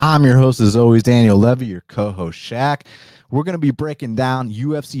I'm your host, as always, Daniel Levy, your co-host, Shaq. We're going to be breaking down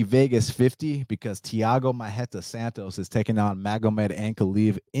UFC Vegas 50 because Thiago Marreta Santos is taking on Magomed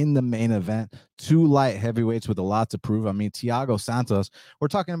Ankalaev in the main event. Two light heavyweights with a lot to prove. I mean, Thiago Santos, we're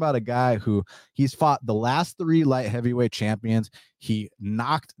talking about a guy who he's fought the last three light heavyweight champions. He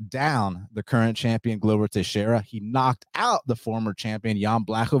knocked down the current champion, Glover Teixeira. He knocked out the former champion, Jan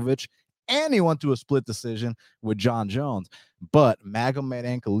Blachowicz, and he went to a split decision with John Jones. But Magomed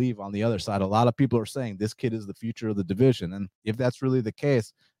Ankalaev on the other side, a lot of people are saying this kid is the future of the division. And if that's really the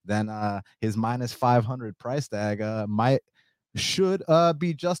case, then his minus 500 price tag should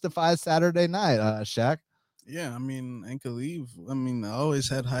be justified Saturday night, Shaq. Yeah, I mean, Ankalaev, I always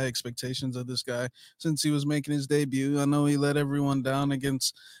had high expectations of this guy since he was making his debut. I know he let everyone down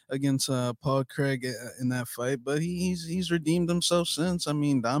against Paul Craig in that fight, but he's redeemed himself since. I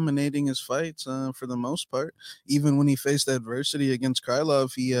mean, dominating his fights for the most part. Even when he faced adversity against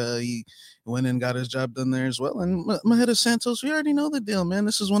Krylov, he went and got his job done there as well. And Marreta Santos, we already know the deal, man.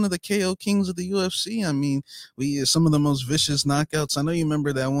 This is one of the KO kings of the UFC. I mean, we some of the most vicious knockouts. I know you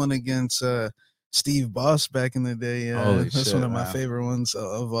remember that one against Steve Boss back in the day. That's one of my favorite ones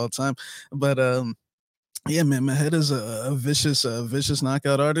of all time. But yeah, man, Marreta's a vicious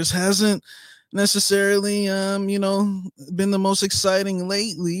knockout artist. Hasn't necessarily been the most exciting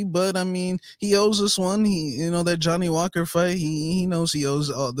lately, but I mean, he owes us one. That Johnny Walker fight, he knows he owes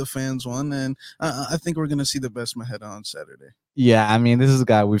all the fans one, and I think we're gonna see the best Marreta on Saturday. Yeah, I mean, this is a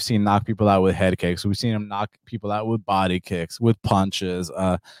guy we've seen knock people out with head kicks. We've seen him knock people out with body kicks, with punches,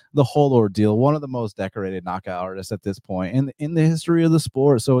 the whole ordeal. One of the most decorated knockout artists at this point in the history of the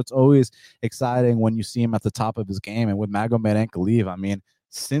sport. So it's always exciting when you see him at the top of his game. And with Magomed Ankalaev, I mean,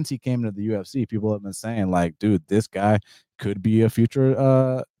 since he came to the UFC, people have been saying, like, dude, this guy could be a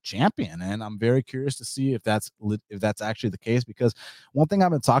future champion, and I'm very curious to see if that's actually the case. Because one thing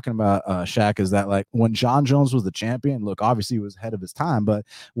I've been talking about, Shaq, is that, like, when John Jones was the champion, look, obviously he was ahead of his time, but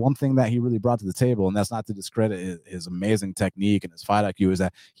one thing that he really brought to the table, and that's not to discredit his amazing technique and his fight IQ, is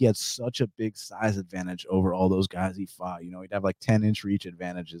that he had such a big size advantage over all those guys he fought. You know, he'd have like 10-inch reach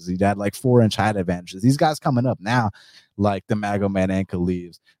advantages. He'd had like 4-inch height advantages. These guys coming up now, like the Magomed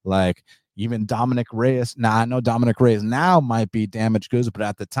Ankalaevs, like even Dominic Reyes. Now, I know Dominic Reyes now might be damaged goods, but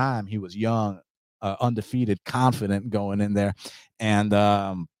at the time he was young, undefeated, confident going in there. And,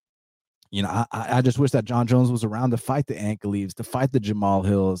 I just wish that John Jones was around to fight the Ankalaevs, to fight the Jamal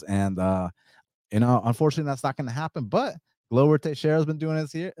Hills. And, unfortunately, that's not going to happen. But Glover Teixeira has been doing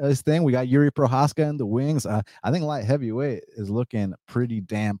his thing. We got Yuri Prohaska in the wings. I think light heavyweight is looking pretty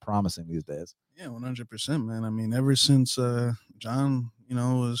damn promising these days. Yeah, 100%, man. I mean, ever since John,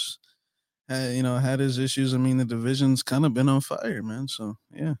 had his issues. I mean, the division's kind of been on fire, man. So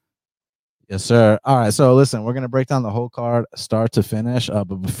yeah. Yes, sir. All right. So listen, we're gonna break down the whole card, start to finish. But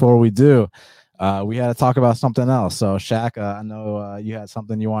before we do, we had to talk about something else. So Shaq, I know you had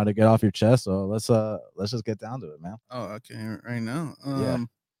something you wanted to get off your chest. So let's just get down to it, man. Oh, okay. Right now.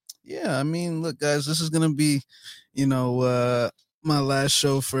 Yeah. I mean, look, guys, this is gonna be, my last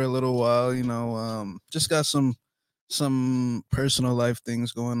show for a little while. Just got some personal life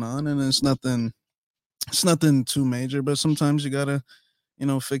things going on, and it's nothing too major, but sometimes you gotta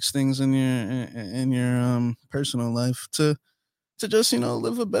fix things in your personal life to just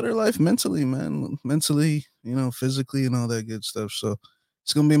live a better life mentally, man, physically and all that good stuff. So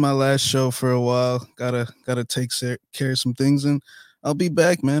it's gonna be my last show for a while. Gotta take care of some things, and I'll be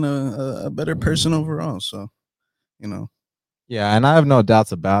back, man, a better person overall. So Yeah, and I have no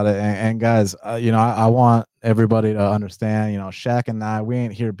doubts about it. And guys, I want everybody to understand, Shaq and I, we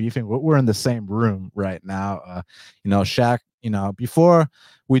ain't here beefing. We're in the same room right now. Shaq, before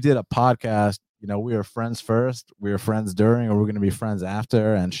we did a podcast, we were friends first, we were friends during, or we're going to be friends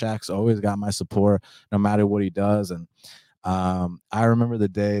after. And Shaq's always got my support no matter what he does. And I remember the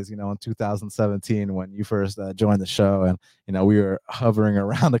days, in 2017 when you first joined the show, and, we were hovering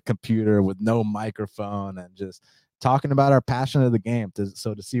around the computer with no microphone and just talking about our passion of the game.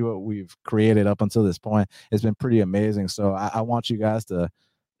 To see what we've created up until this point, it's been pretty amazing. So I want you guys to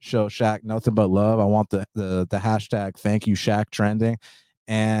show Shaq nothing but love. I want the hashtag thank you Shaq trending.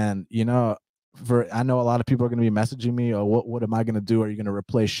 And I know a lot of people are going to be messaging me, oh, what am I going to do? Are you going to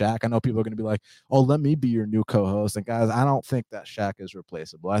replace Shaq? I know people are going to be like, oh, let me be your new co-host. And guys, I don't think that Shaq is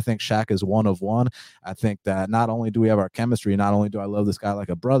replaceable. I think Shaq is one of one. I think that not only do we have our chemistry, not only do I love this guy like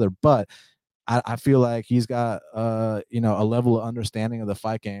a brother, but I feel like he's got a level of understanding of the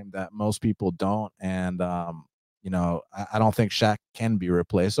fight game that most people don't. And I don't think Shaq can be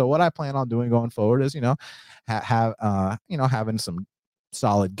replaced. So what I plan on doing going forward is, having some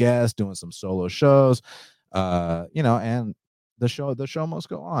solid guests, doing some solo shows, and the show must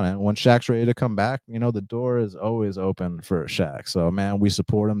go on. And when Shaq's ready to come back, the door is always open for Shaq. So man, we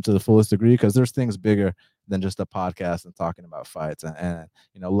support him to the fullest degree because there's things bigger than just a podcast and talking about fights. And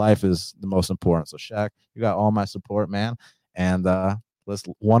life is the most important. So Shaq, you got all my support, man. And let's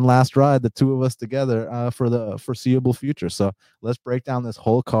one last ride, the two of us together for the foreseeable future. So let's break down this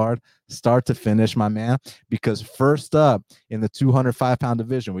whole card, start to finish, my man. Because first up in the 205-pound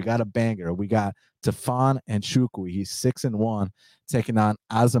division, we got a banger. We got Tafon Nchukwi. He's 6-1, taking on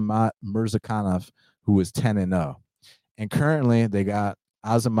Azamat Mirzakhanov, who is 10-0. And currently, they got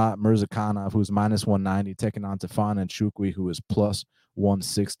Azamat Mirzakhanov, who's minus 190, taking on Tafon Nchukwi, who is plus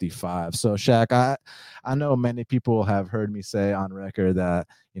 165. So, Shaq, I know many people have heard me say on record that,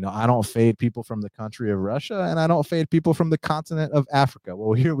 I don't fade people from the country of Russia and I don't fade people from the continent of Africa.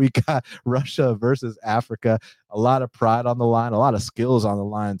 Well, here we got Russia versus Africa. A lot of pride on the line, a lot of skills on the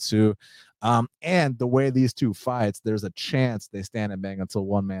line, too. And the way these two fights, there's a chance they stand and bang until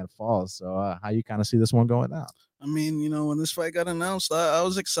one man falls. So how you kind of see this one going out? I mean, when this fight got announced, I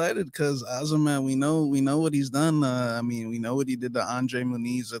was excited because Azamat, we know what he's done. I mean, we know what he did to Andre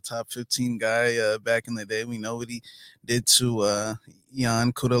Muniz, a top 15 guy back in the day. We know what he did to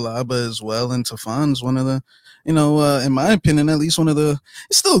Jan Kudalaba as well. And Tafon's one of the, in my opinion, at least one of the.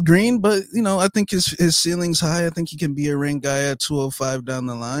 It's still green, but I think his ceiling's high. I think he can be a ranked guy at 205 down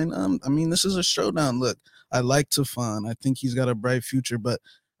the line. I mean, this is a showdown. Look, I like Tafon. I think he's got a bright future, but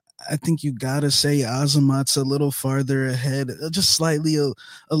I think you gotta say Azamat's a little farther ahead, just slightly a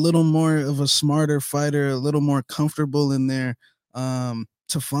little more of a smarter fighter, a little more comfortable in there.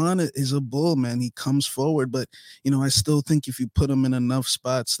 Tafon is a bull, man. He comes forward, but I still think if you put him in enough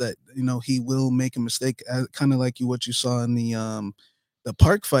spots that he will make a mistake, kind of like what you saw in the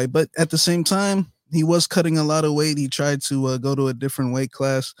Park fight. But at the same time, he was cutting a lot of weight. He tried to go to a different weight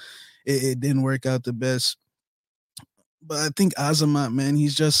class. It didn't work out the best. But I think Azamat, man,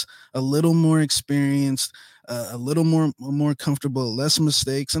 he's just a little more experienced, a little more comfortable, less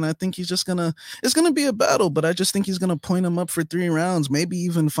mistakes, and I think he's just it's gonna be a battle. But I just think he's gonna point him up for 3 rounds, maybe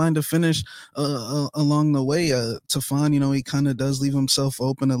even find a finish along the way. Tafon, he kind of does leave himself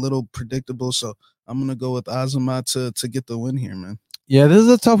open, a little predictable. So I'm gonna go with Azamat to get the win here, man. Yeah, this is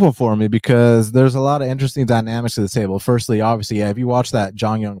a tough one for me because there's a lot of interesting dynamics to the table. Firstly, obviously, if you watch that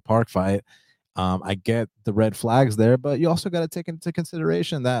Jong Young Park fight, I get the red flags there, but you also got to take into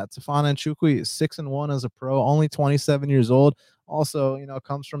consideration that Tafon Nchukwi is 6-1 as a pro, only 27 years old. Also,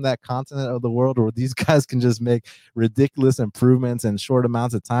 comes from that continent of the world where these guys can just make ridiculous improvements in short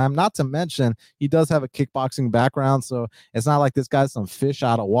amounts of time. Not to mention, he does have a kickboxing background, so it's not like this guy's some fish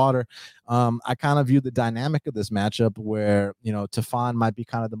out of water. I kind of view the dynamic of this matchup where, Tafon might be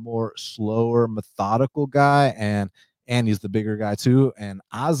kind of the more slower, methodical guy, and he's the bigger guy too. And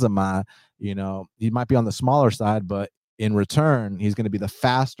Azamat, he might be on the smaller side, but in return, he's going to be the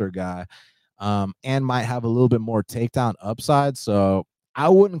faster guy, and might have a little bit more takedown upside. So I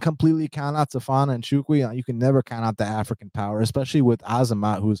wouldn't completely count out Tafon Nchukwi. You can never count out the African power, especially with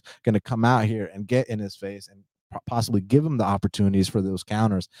Azamat, who's going to come out here and get in his face and possibly give him the opportunities for those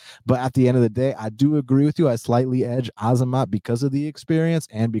counters. But at the end of the day, I do agree with you. I slightly edge Azamat because of the experience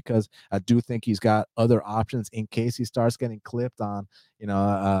and because I do think he's got other options in case he starts getting clipped on,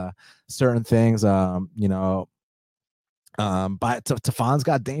 certain things. But Tafon's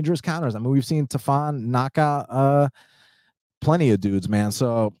got dangerous counters. I mean, we've seen Tafon knock out plenty of dudes, man.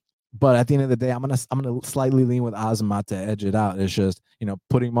 So, but at the end of the day, I'm gonna slightly lean with Azamat to edge it out. It's just,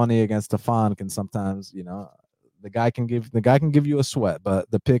 putting money against Tafon can sometimes, the guy can give you a sweat, but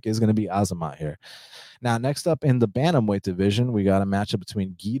the pick is going to be Azamat here. Now, next up in the bantamweight division, we got a matchup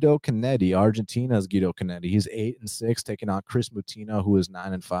between Guido Canetti, Argentina's Guido Canetti. He's 8-6, taking on Chris Mutino, who is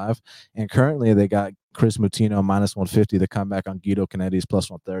 9-5. And currently, they got Chris Mutino minus 150. The comeback on Guido Canetti's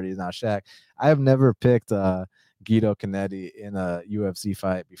plus 130. Now, Shaq, I have never picked Guido Canetti in a UFC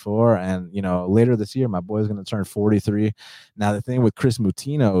fight before, and later this year, my boy's going to turn 43. Now, the thing with Chris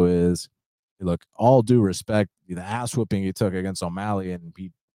Mutino is, look, all due respect, the ass whooping he took against O'Malley, and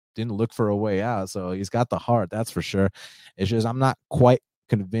he didn't look for a way out. So he's got the heart, that's for sure. It's just I'm not quite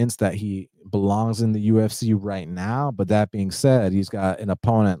convinced that he belongs in the UFC right now. But that being said, he's got an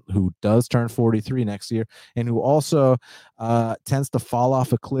opponent who does turn 43 next year and who also tends to fall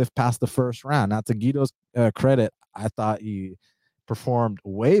off a cliff past the first round. Now, to Guido's credit, I thought he performed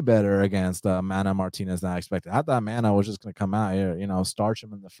way better against Mana Martinez than I expected. I thought Mana was just going to come out here, starch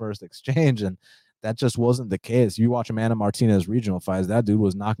him in the first exchange, and that just wasn't the case. You watch Mana Martinez regional fights, that dude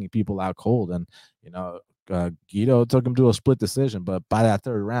was knocking people out cold, and Guido took him to a split decision. But by that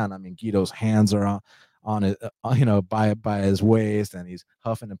third round, I mean, Guido's hands are on it, by his waist, and he's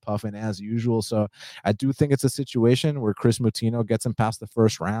huffing and puffing as usual. So I do think it's a situation where Chris Moutinho gets him past the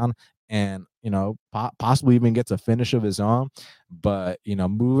first round, and possibly even gets a finish of his own. But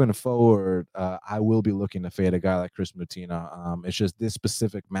moving forward, I will be looking to fade a guy like Chris Moutinho. It's just this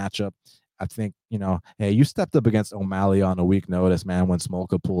specific matchup. I think, hey, you stepped up against O'Malley on a week notice, man, when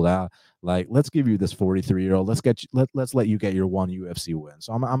Smolka pulled out. Like, let's give you this 43-year-old. Let's let you get your one UFC win.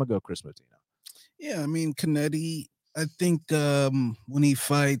 So I'm gonna go Chris Moutinho. Yeah, I mean, Canetti, I think when he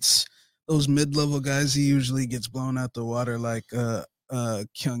fights those mid-level guys, he usually gets blown out the water, like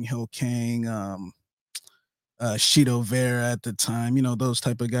Kyung Ho Kang, Shido Vera at the time, those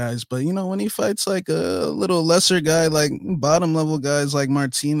type of guys. But when he fights like a little lesser guy, like bottom level guys like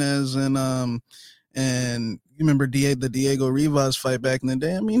Martinez and you remember the Diego Rivas fight back in the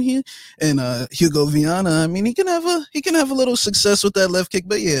day. I mean, he and Hugo Viana. I mean, he can have a little success with that left kick.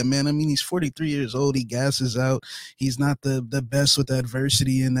 But yeah, man. I mean, he's 43 years old. He gasses out. He's not the best with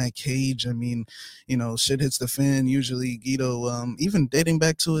adversity in that cage. I mean, shit hits the fan. Usually, Guido, even dating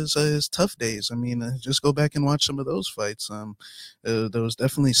back to his tough days. I mean, just go back and watch some of those fights. There was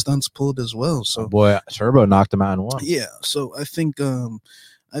definitely stunts pulled as well. So, boy, Turbo knocked him out in one. Yeah. So I think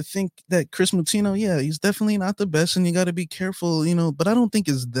that Chris Moutinho, yeah, he's definitely not the best, and you got to be careful, but I don't think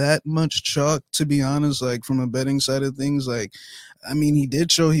it's that much chalk, to be honest, like from a betting side of things. Like, I mean, he did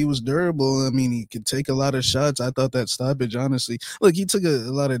show he was durable. I mean, he could take a lot of shots. I thought that stoppage, honestly, look, he took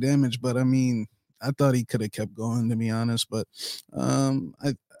a lot of damage, but I mean, I thought he could have kept going, to be honest. But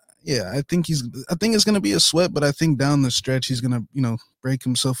I think it's going to be a sweat, but I think down the stretch, he's going to, break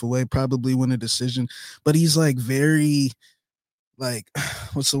himself away, probably win a decision. But he's like very, like,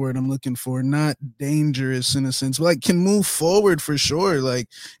 what's the word I'm looking for? Not dangerous in a sense, but like can move forward for sure, like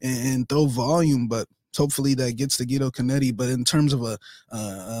and throw volume. But hopefully that gets to Guido Canetti. But in terms of a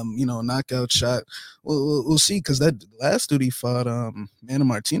knockout shot, we'll see, because that last dude he fought, Manny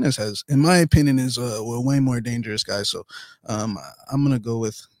Martinez has, in my opinion, is a way more dangerous guy. So I'm gonna go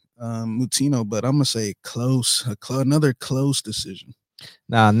with Moutinho, but I'm gonna say another close decision.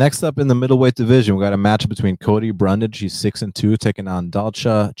 Now, next up in the middleweight division, we got a match between Cody Brundage, he's 6-2, taking on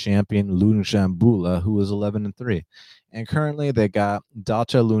Dalcha champion Lungiambula, who is 11-3. And currently, they got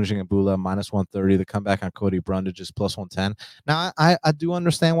Dalcha Lungiambula minus 130. The comeback on Cody Brundage is plus 110. Now, I do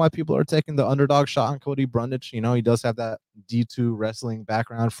understand why people are taking the underdog shot on Cody Brundage. He does have that D2 wrestling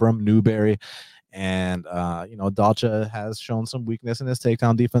background from Newberry. And Dalcha has shown some weakness in his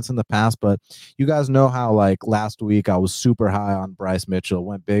takedown defense in the past, but you guys know how, like, last week I was super high on Bryce Mitchell,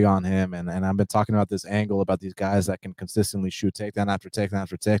 went big on him, and I've been talking about this angle about these guys that can consistently shoot takedown after takedown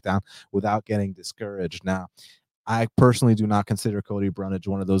after takedown without getting discouraged. Now, I personally do not consider Cody Brundage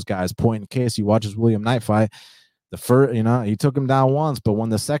one of those guys. Point in case, you watch his William Knight fight. The first, he took him down once, but when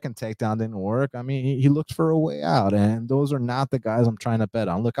the second takedown didn't work, I mean, he looked for a way out, and those are not the guys I'm trying to bet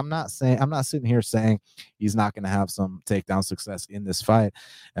on. Look, I'm not sitting here saying he's not going to have some takedown success in this fight.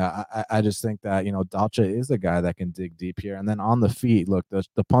 I just think that, Dalcha is a guy that can dig deep here. And then on the feet, look,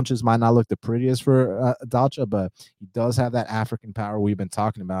 the punches might not look the prettiest for Dalcha, but he does have that African power we've been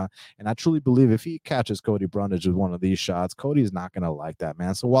talking about. And I truly believe if he catches Cody Brundage with one of these shots, Cody's not going to like that,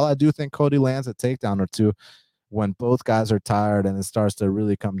 man. So while I do think Cody lands a takedown or two, when both guys are tired and it starts to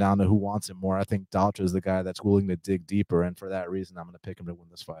really come down to who wants it more, I think Dalcha is the guy that's willing to dig deeper. And for that reason, I'm going to pick him to win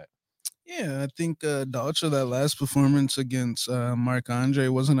this fight. Yeah, I think Dalcha, that last performance against Marc Andre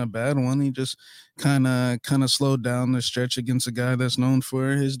wasn't a bad one. He just kind of slowed down the stretch against a guy that's known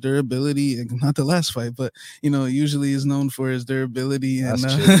for his durability. Not the last fight, but usually is known for his durability, and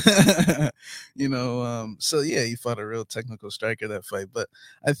so yeah, he fought a real technical striker that fight. But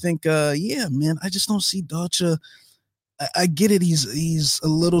I think yeah, man, I just don't see Dalcha. I get it. He's a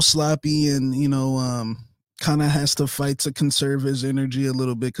little sloppy, and kind of has to fight to conserve his energy a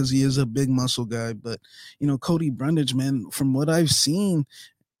little bit because he is a big muscle guy. But Cody Brundage, man, from what I've seen,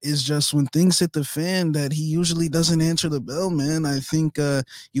 is just when things hit the fan that he usually doesn't answer the bell, man. I think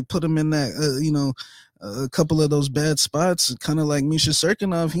you put him in that a couple of those bad spots, kind of like Misha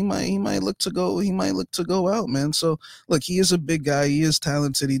Serkinov, he might look to go out, man. So look, he is a big guy, he is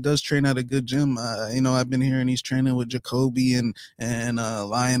talented, he does train at a good gym. I've been hearing he's training with Jacoby and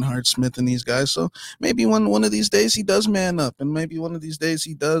Lionheart Smith and these guys. So maybe one of these days he does man up, and maybe one of these days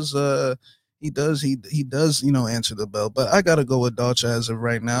he does answer the bell. But I gotta go with Dalcha as of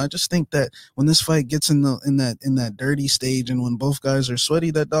right now. I just think that when this fight gets in that dirty stage, and when both guys are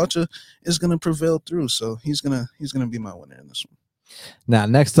sweaty, that Dalcha is gonna prevail through. So he's gonna be my winner in this one. Now,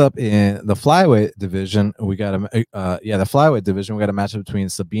 next up in the flyweight division, we got a matchup between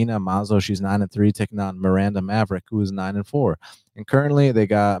Sabina Mazo, she's 9-3, taking on Miranda Maverick, who is 9-4. And currently, they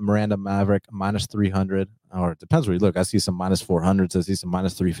got Miranda Maverick minus 300, or it depends where you look. I see some minus 400s, I see some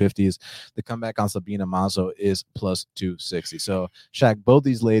minus 350s. The comeback on Sabina Mazo is plus 260. So, Shaq, both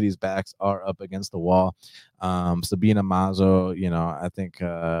these ladies' backs are up against the wall. Sabina Mazo, I think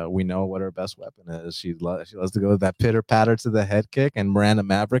we know what her best weapon is. She loves to go with that pitter patter to the head kick, and Miranda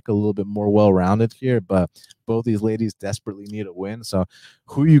Maverick a little bit more well rounded here. But both these ladies desperately need a win. So,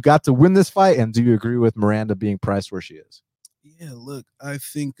 who you got to win this fight, and do you agree with Miranda being priced where she is? Yeah, look, I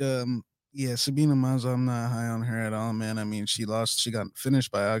think yeah, Sabina Mazo, I'm not high on her at all, man. I mean, she got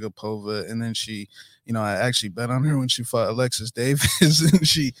finished by Agapova, and then I actually bet on her when she fought Alexis Davis,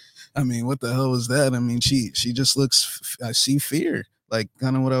 and I mean, what the hell was that? I mean, she just looks, I see fear. Like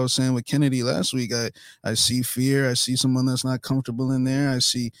kind of what I was saying with Kennedy last week. I see fear. I see someone that's not comfortable in there. I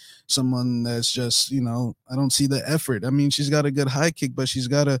see someone that's just, I don't see the effort. I mean, she's got a good high kick, but you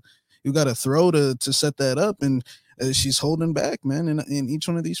got to throw to set that up, and she's holding back, man, in each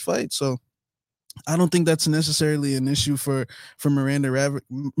one of these fights. So I don't think that's necessarily an issue for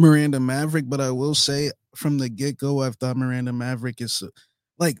Miranda Maverick, but I will say from the get go, I've thought Miranda Maverick is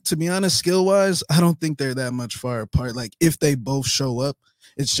like, to be honest, skill wise, I don't think they're that much far apart. Like if they both show up,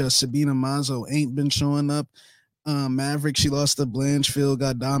 it's just Sabina Mazo ain't been showing up. Maverick, she lost to Blanchfield,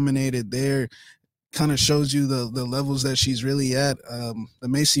 got dominated there. Kind of shows you the levels that she's really at. The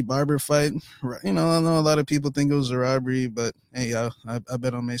Macy Barber fight, I know a lot of people think it was a robbery, but hey, I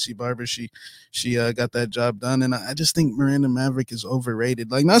bet on Macy Barber. She got that job done, and I just think Miranda Maverick is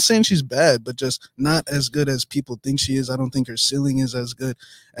overrated. Like, not saying she's bad, but just not as good as people think she is. I don't think her ceiling is as good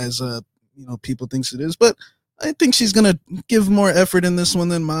as people thinks it is, but I think she's gonna give more effort in this one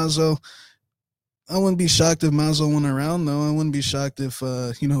than Mazo. I wouldn't be shocked if Mazo went around, though. I wouldn't be shocked if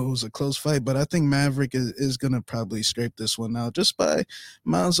it was a close fight. But I think Maverick is gonna probably scrape this one out just by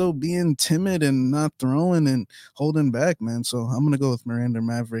Mazo being timid and not throwing and holding back, man. So I'm gonna go with Miranda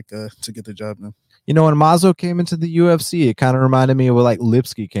Maverick to get the job done. When Mazo came into the UFC, it kind of reminded me of what like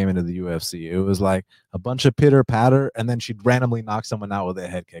Lipsky came into the UFC. It was like a bunch of pitter patter, and then she'd randomly knock someone out with a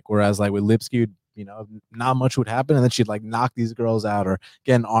head kick. Whereas like with Lipsky, not much would happen, and then she'd like knock these girls out or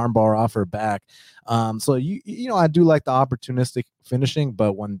get an armbar off her back. So I do like the opportunistic finishing,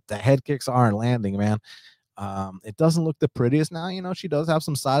 but when the head kicks aren't landing, man, it doesn't look the prettiest. Now, she does have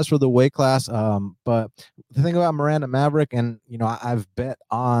some size for the weight class. But the thing about Miranda Maverick, and I've bet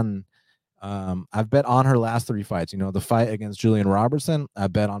on her last three fights. The fight against Julian Robertson, I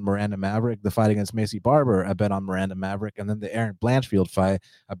bet on Miranda Maverick. The fight against Macy Barber, I bet on Miranda Maverick. And then the Aaron Blanchfield fight,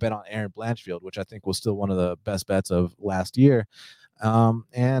 I bet on Aaron Blanchfield, which I think was still one of the best bets of last year.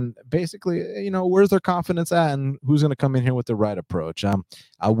 And basically, where's their confidence at, and who's going to come in here with the right approach?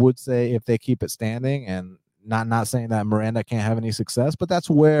 I would say if they keep it standing, and not saying that Miranda can't have any success, but that's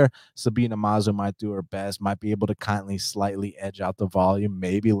where Sabina Mazo might do her best, might be able to kindly slightly edge out the volume,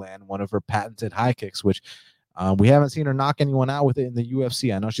 maybe land one of her patented high kicks, which we haven't seen her knock anyone out with it in the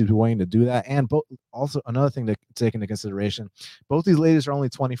UFC. I know she's been waiting to do that. And also another thing to take into consideration, both these ladies are only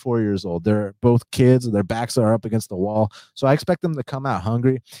 24 years old. They're both kids. Their backs are up against the wall. So I expect them to come out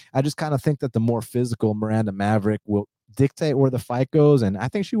hungry. I just kind of think that the more physical Miranda Maverick will dictate where the fight goes, and I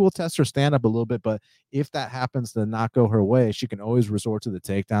think she will test her stand up a little bit, but if that happens to not go her way, she can always resort to the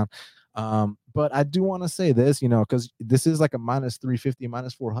takedown. But I do want to say this, because this is like a minus 350,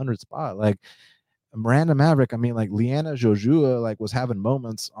 minus 400 spot. Like, Miranda Maverick, I mean, like Liana Jojua, like was having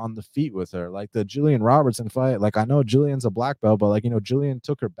moments on the feet with her, like the Jillian Robertson fight. Like I know Jillian's a black belt, but like Jillian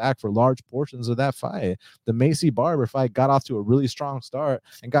took her back for large portions of that fight. The Macy Barber fight got off to a really strong start,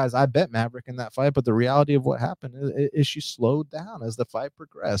 and guys, I bet Maverick in that fight, but the reality of what happened is she slowed down as the fight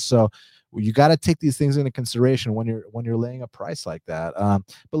progressed. So you got to take these things into consideration when you're laying a price like that.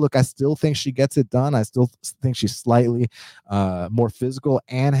 But look, I still think she gets it done. I still think she's slightly more physical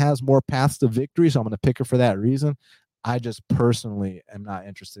and has more paths to victory. So I'm going to pick her for that reason. I just personally am not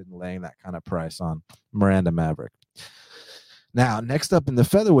interested in laying that kind of price on Miranda Maverick. Now, next up in the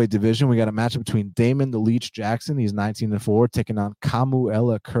featherweight division, we got a matchup between Damon the Leech Jackson, he's 19-4, taking on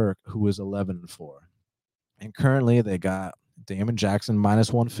Kamuela Kirk, who is 11-4. And currently they got Damon Jackson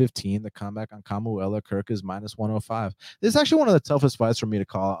minus 115. The comeback on Kamuela Kirk is minus 105. This is actually one of the toughest fights for me to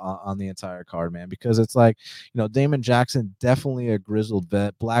call on the entire card, man, because it's like, Damon Jackson, definitely a grizzled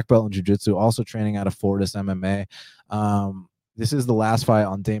vet, black belt in jiu-jitsu, also training out of Fortis MMA. This is the last fight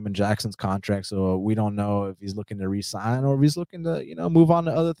on Damon Jackson's contract, so we don't know if he's looking to re-sign or if he's looking to, move on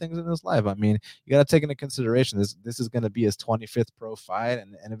to other things in his life. I mean, you got to take into consideration this is going to be his 25th pro fight,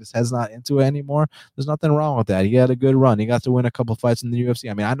 and if his head's not into it anymore, there's nothing wrong with that. He had a good run. He got to win a couple fights in the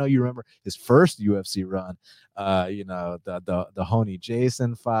UFC. I mean, I know you remember his first UFC run, the Honey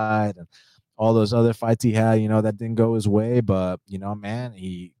Jason fight and all those other fights he had, that didn't go his way. But, man,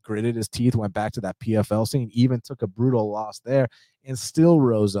 he gritted his teeth, went back to that PFL scene, even took a brutal loss there and still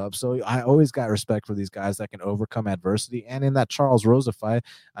rose up. So I always got respect for these guys that can overcome adversity. And in that Charles Rosa fight,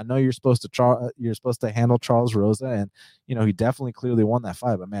 I know you're supposed to handle Charles Rosa, and he definitely clearly won that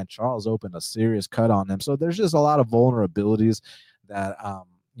fight. But man, Charles opened a serious cut on him. So there's just a lot of vulnerabilities that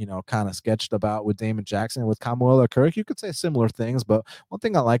kind of sketched about with Damon Jackson. With Kamuela Kirk, you could say similar things, but one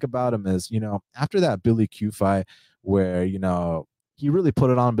thing I like about him is, after that Billy Q fight where, he really put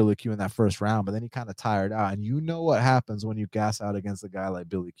it on Billy Q in that first round, but then he kind of tired out. And you know what happens when you gas out against a guy like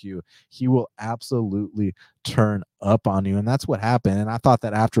Billy Q. He will absolutely turn up on you. And that's what happened. And I thought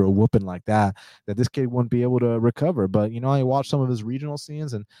that after a whooping like that this kid wouldn't be able to recover. But, I watched some of his regional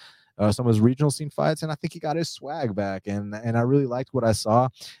scenes and some of his regional scene fights, and I think he got his swag back, and I really liked what I saw.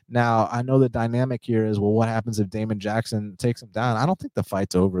 Now, I know the dynamic here is, well, what happens if Damon Jackson takes him down? I don't think the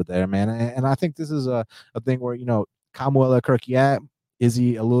fight's over there, man. And I think this is a thing where, Kamuela Kirk, is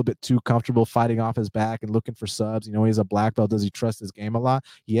he a little bit too comfortable fighting off his back and looking for subs? He's a black belt. Does he trust his game a lot?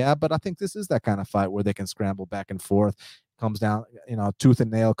 Yeah, but I think this is that kind of fight where they can scramble back and forth. Comes down, tooth and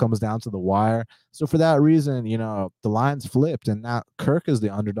nail, comes down to the wire. So for that reason, the line's flipped, and now Kirk is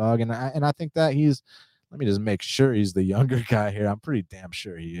the underdog. And I think that let me just make sure he's the younger guy here. I'm pretty damn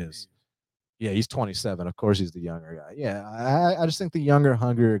sure he is. Yeah, he's 27. Of course, he's the younger guy. Yeah, I just think the younger,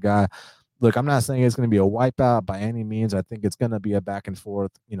 hungrier guy. Look, I'm not saying it's going to be a wipeout by any means. I think it's going to be a back and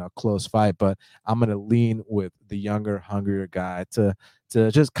forth, close fight. But I'm going to lean with the younger, hungrier guy to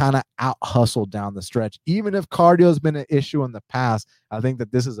just kind of out hustle down the stretch. Even if cardio has been an issue in the past, I think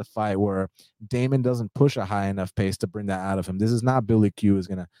that this is a fight where Damon doesn't push a high enough pace to bring that out of him. This is not Billy Q who's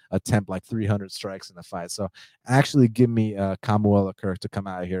going to attempt like 300 strikes in the fight. So actually give me Kamuela Kirk to come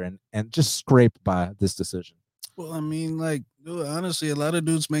out here and just scrape by this decision. Well, I mean, like, dude, honestly, a lot of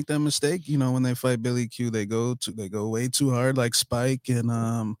dudes make that mistake. When they fight Billy Q, they go way too hard, like Spike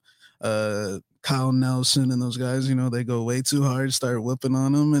and Kyle Nelson and those guys. They go way too hard, start whipping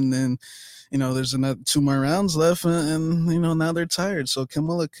on them, and then there's another 2 more rounds left, and now they're tired. So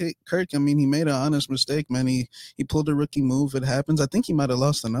Kamuela Kirk, I mean, he made an honest mistake, man. He pulled a rookie move. It happens. I think he might have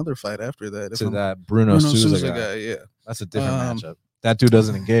lost another fight after that. To that Bruno Souza guy. Yeah, that's a different matchup. That dude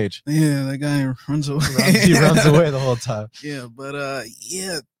doesn't engage. Yeah, that guy runs away. He runs away the whole time. Yeah, but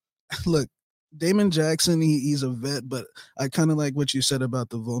yeah, look, Damon Jackson, he's a vet, but I kind of like what you said about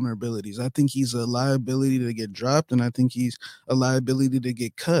the vulnerabilities. I think he's a liability to get dropped, and I think he's a liability to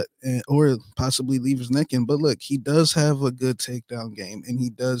get cut or possibly leave his neck in. But look, he does have a good takedown game, and he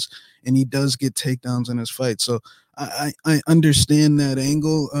does get takedowns in his fight. So I understand that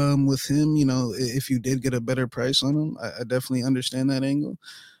angle with him. If you did get a better price on him, I definitely understand that angle.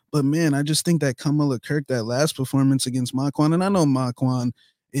 But man, I just think that Kamuela Kirk, that last performance against Makwan, and I know Makwan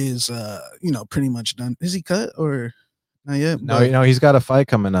is pretty much done. Is he cut or not yet? No, he's got a fight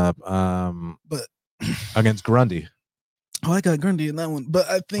coming up but against Grundy. Oh, I got Grundy in that one. But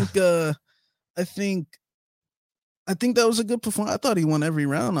I think that was a good performance. I thought he won every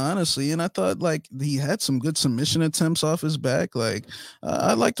round, honestly, and I thought like he had some good submission attempts off his back. Like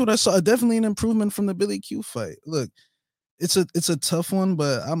I liked what I saw. Definitely an improvement from the Billy Q fight. Look, it's a tough one,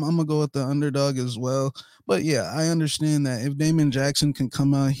 but I'm gonna go with the underdog as well. But yeah, I understand that if Damon Jackson can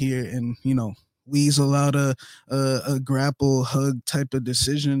come out here and weasel out a grapple hug type of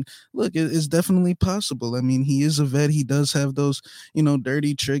decision, look, it's definitely possible. I mean, he is a vet. He does have those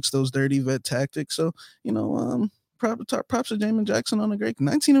dirty tricks, those dirty vet tactics. So props to Damon Jackson on a great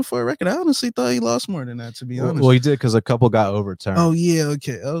 19-4 record. I honestly thought he lost more than that, to be honest. Well, he did because a couple got overturned. Oh yeah,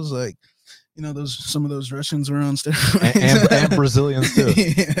 okay. I was like, some of those Russians were on steroids and Brazilians too.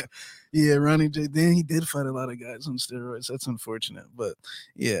 Yeah, Ronnie J. Then he did fight a lot of guys on steroids. That's unfortunate, but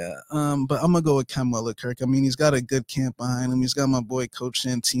yeah. But I'm gonna go with Kamuela Kirk. I mean, he's got a good camp behind him. He's got my boy Coach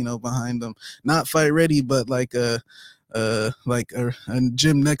Santino behind him. Not fight ready, but like a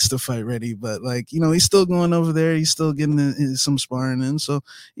gym next to fight ready. But he's still going over there. He's still getting some sparring in. So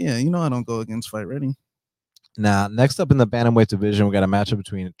yeah, I don't go against fight ready. Now, next up in the bantamweight division, we got a matchup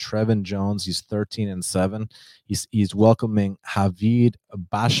between Trevin Jones. He's 13-7. He's welcoming Javid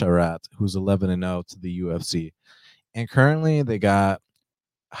Basharat, who's 11-0 to the UFC. And currently, they got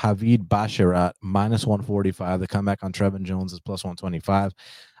Javid Basharat minus 145. The comeback on Trevin Jones is plus 125.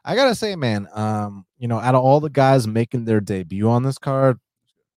 I gotta say, man, out of all the guys making their debut on this card,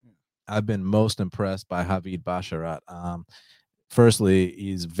 I've been most impressed by Javid Basharat. Firstly,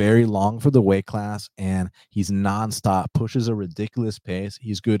 he's very long for the weight class, and he's nonstop, pushes a ridiculous pace.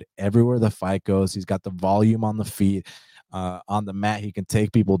 He's good everywhere the fight goes. He's got the volume on the feet. on the mat. He can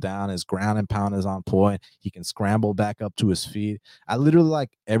take people down. His ground and pound is on point. He can scramble back up to his feet. I literally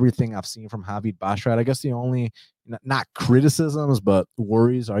like everything I've seen from Javid Basharat. I guess the only not criticisms, but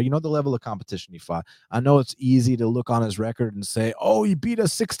worries are, the level of competition he fought. I know it's easy to look on his record and say, oh, he beat a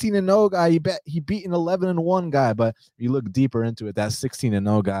 16-0 guy. He beat an 11-1 guy. But you look deeper into it, that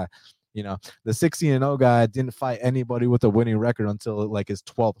 16-0 guy, the 16-0 guy didn't fight anybody with a winning record until like his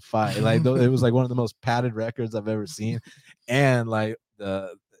 12th fight. Like it was like one of the most padded records I've ever seen. And like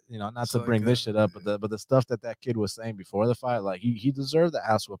not to bring this shit up, but the stuff that kid was saying before the fight, like he deserved the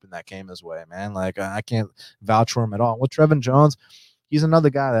ass whooping that came his way, man. Like I can't vouch for him at all. With Trevin Jones, he's another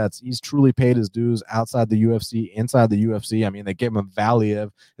guy he's truly paid his dues outside the UFC, inside the UFC. I mean, they gave him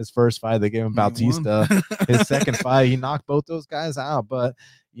Valiev his first fight. They gave him Bautista his second fight. He knocked both those guys out, but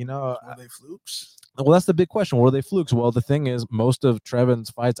were they flukes? Well, that's the big question. Were they flukes? Well, the thing is, most of Trevin's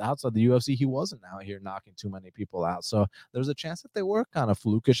fights outside the UFC, he wasn't out here knocking too many people out. So there's a chance that they were kind of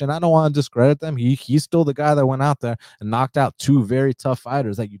flukish, and I don't want to discredit them. He's still the guy that went out there and knocked out two very tough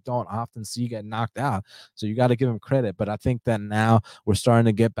fighters that you don't often see get knocked out. So you got to give him credit. But I think that now we're starting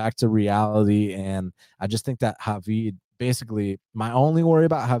to get back to reality, and I just think that Javid, basically, my only worry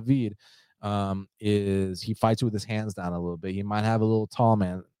about Javid is he fights with his hands down a little bit. He might have a little tall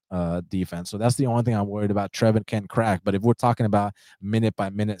man defense. So that's the only thing I'm worried about. Trevin can crack. But if we're talking about minute by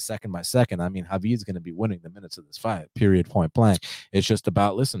minute, second by second, I mean, Javid's going to be winning the minutes of this fight, period, point blank. It's just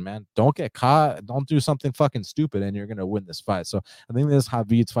about, listen, man, don't get caught. Don't do something fucking stupid and you're going to win this fight. So I think this is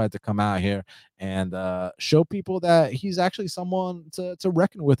Javid's fight to come out here and show people that he's actually someone to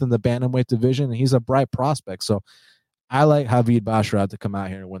reckon with in the bantamweight division. And he's a bright prospect. So I like Javid Basharat to come out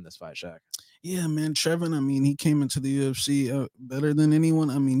here and win this fight, Shaq. Yeah, man, Trevin, I mean, he came into the UFC better than anyone.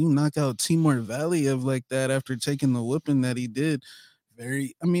 I mean, you knock out Timur Valiev like that after taking the whipping that he did.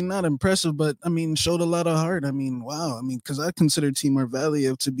 Not impressive, but I mean, showed a lot of heart. I mean, wow. I mean, because I consider Timur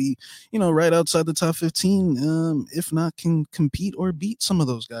Valiev to be, right outside the top 15, if not can compete or beat some of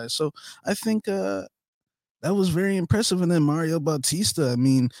those guys. So I think that was very impressive. And then Mario Bautista, I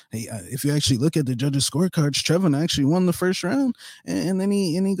mean, if you actually look at the judges' scorecards, Trevin actually won the first round, and then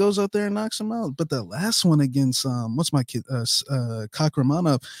he goes out there and knocks him out. But the last one against what's my kid,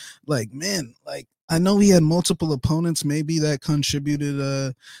 Kakhramonov, like, man, like I know he had multiple opponents, maybe that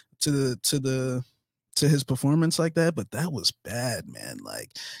contributed to his performance like that, but that was bad, man. Like,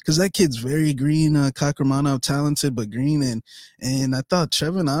 because that kid's very green, Kakhramonov, talented but green, and I thought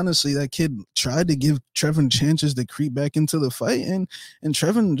Trevin, honestly, that kid tried to give Trevin chances to creep back into the fight, and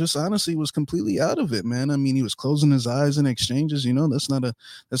Trevin just honestly was completely out of it, man. I mean, he was closing his eyes in exchanges. That's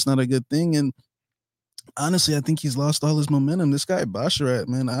not a good thing, and honestly, I think he's lost all his momentum. This guy Basharat,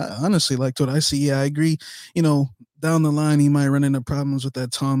 man, I honestly liked what I see. Yeah, I agree. Down the line, he might run into problems with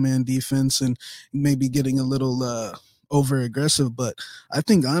that tall man defense and maybe getting a little over aggressive. But I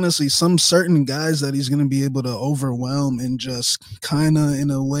think honestly, some certain guys that he's going to be able to overwhelm and just kind of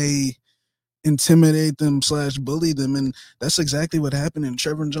in a way intimidate them / bully them, and that's exactly what happened in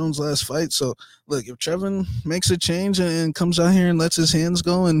Trevin Jones' last fight. So look, if Trevin makes a change and comes out here and lets his hands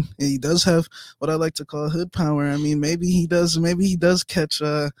go, and he does have what I like to call hood power, I mean, maybe he does catch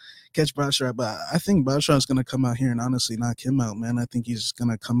Basharat, but I think Basharat's going to come out here and honestly knock him out, man. I think he's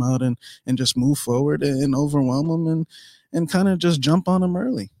going to come out and just move forward and overwhelm him and kind of just jump on him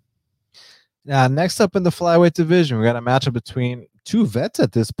early. Now, next up in the flyweight division, we got a matchup between two vets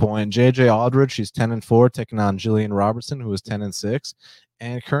at this point. JJ Aldrich, she's 10-4, taking on Jillian Robertson, who is 10-6.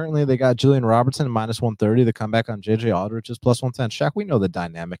 And currently they got Jillian Robertson minus 130. The comeback on JJ Aldrich is plus 110. Shaq, we know the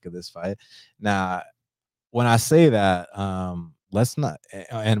dynamic of this fight. Now, when I say that, let's not,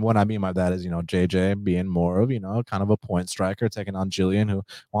 and what I mean by that is, JJ being more of, kind of a point striker, taking on Jillian, who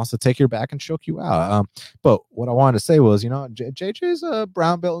wants to take your back and choke you out. But what I wanted to say was, JJ's a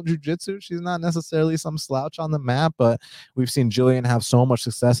brown belt in jiu-jitsu. She's not necessarily some slouch on the map, but we've seen Jillian have so much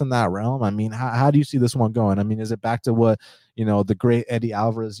success in that realm. I mean, how do you see this one going? I mean, is it back to what, the great Eddie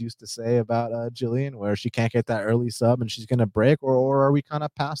Alvarez used to say about Jillian, where she can't get that early sub and she's going to break, or are we kind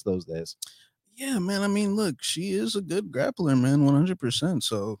of past those days? Yeah, man. I mean, look, she is a good grappler, man, 100%.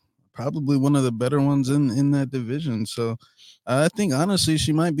 So probably one of the better ones in that division. So I think honestly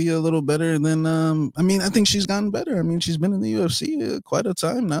she might be a little better than. I think she's gotten better. I mean, she's been in the UFC quite a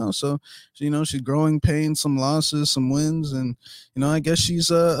time now. So she's growing pains, some losses, some wins, and I guess she's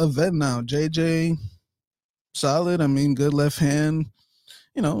a vet now. JJ, solid. I mean, good left hand.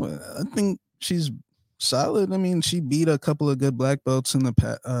 I think she's solid. I mean, she beat a couple of good black belts in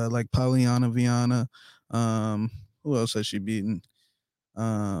the like Polyana Viana. Who else has she beaten?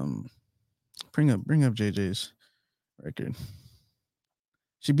 Bring up JJ's record.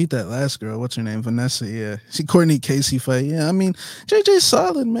 She beat that last girl. What's her name? Vanessa. Yeah. She Courtney Casey fight. Yeah. I mean, JJ's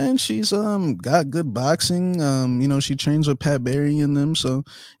solid, man. She's got good boxing. She trains with Pat Barry and them. So,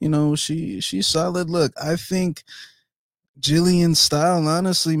 she's solid. Look, I think Jillian's style,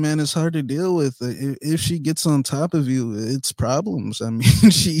 honestly, man, is hard to deal with. If she gets on top of you, it's problems. I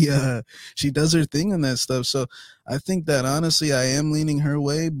mean, she does her thing and that stuff. So I think that honestly, I am leaning her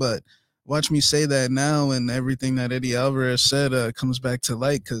way. But watch me say that now, and everything that Eddie Alvarez said comes back to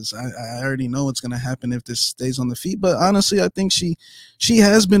light because I already know what's going to happen if this stays on the feet. But honestly, I think she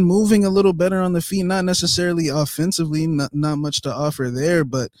has been moving a little better on the feet, not necessarily offensively, not much to offer there,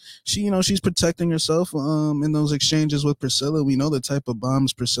 but she's protecting herself in those exchanges with Priscilla. We know the type of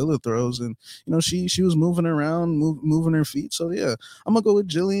bombs Priscilla throws, and she was moving around, moving her feet. So yeah, I'm gonna go with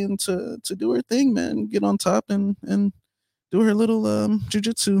Jillian to do her thing, man. Get on top and do her little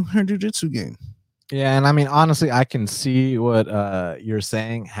jujitsu game. Yeah, and I mean, honestly, I can see what you're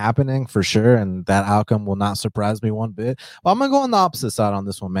saying happening for sure, and that outcome will not surprise me one bit. But I'm gonna go on the opposite side on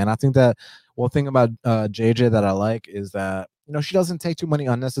this one, man. I think that one thing about JJ that I like is that she doesn't take too many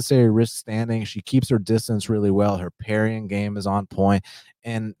unnecessary risks standing. She keeps her distance really well. Her parrying game is on point,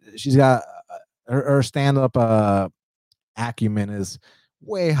 and she's got her stand up acumen is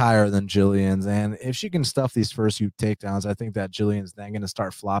way higher than Jillian's. And if she can stuff these first few takedowns, I think that Jillian's then going to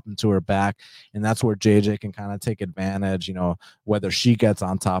start flopping to her back. And that's where JJ can kind of take advantage, whether she gets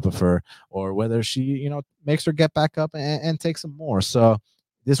on top of her or whether she, makes her get back up and take some more. So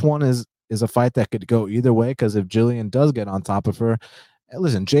this one is a fight that could go either way, because if Jillian does get on top of her,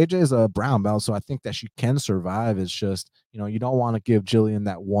 listen, JJ is a brown belt, so I think that she can survive. It's just, you don't want to give Jillian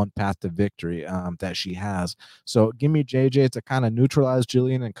that one path to victory that she has. So give me JJ to kind of neutralize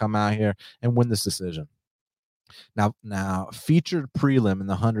Jillian and come out here and win this decision. Now, featured prelim in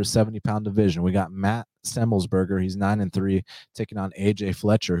the 170-pound division, we got Matt Semmelsberger. He's 9-3, taking on AJ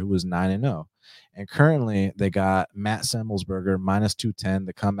Fletcher, who was 9-0. And currently, they got Matt Semmelsberger minus 210.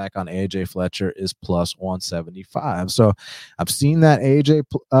 The comeback on AJ Fletcher is plus 175. So I've seen that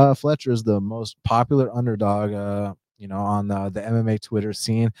AJ Fletcher is the most popular underdog, on the MMA Twitter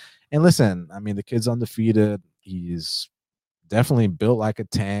scene. And listen, I mean, the kid's undefeated. He's definitely built like a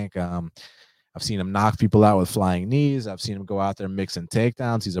tank. I've seen him knock people out with flying knees. I've seen him go out there mixing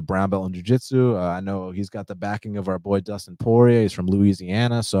takedowns. He's a brown belt in jiu-jitsu. I know he's got the backing of our boy Dustin Poirier. He's from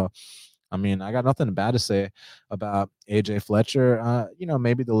Louisiana. So, I mean, I got nothing bad to say about AJ Fletcher.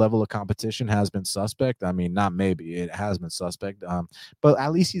 Maybe the level of competition has been suspect. I mean, not maybe, it has been suspect. But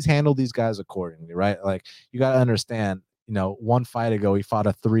at least he's handled these guys accordingly, right? Like, you got to understand, one fight ago, he fought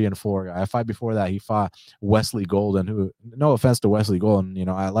a 3-4 guy. A fight before that, he fought Wesley Golden, who, no offense to Wesley Golden,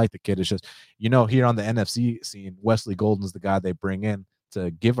 I like the kid. It's just, here on the NFC scene, Wesley Golden's the guy they bring in to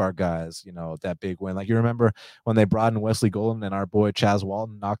give our guys, that big win. Like, you remember when they brought in Wesley Golden and our boy Chaz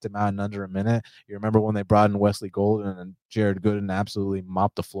Walton knocked him out in under a minute? You remember when they brought in Wesley Golden and Jared Gooden absolutely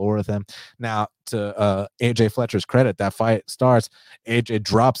mopped the floor with him? Now, to AJ Fletcher's credit, that fight starts, AJ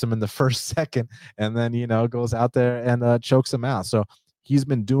drops him in the first second, and then, goes out there and chokes him out. So he's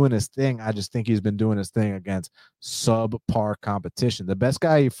been doing his thing. I just think he's been doing his thing against subpar competition. The best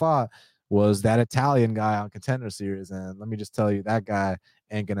guy he fought was that Italian guy on Contender Series. And let me just tell you, that guy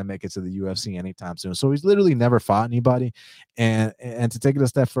ain't going to make it to the UFC anytime soon. So he's literally never fought anybody. And to take it a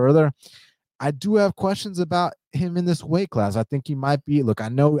step further, I do have questions about him in this weight class. I think he might be, look, I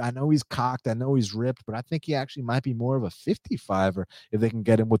know he's cocked. I know he's ripped, but I think he actually might be more of a 55er if they can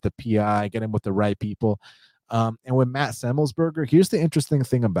get him with the PI, get him with the right people. And with Matt Semmelsberger, here's the interesting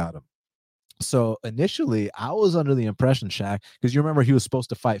thing about him. So initially, I was under the impression, Shaq, because you remember he was supposed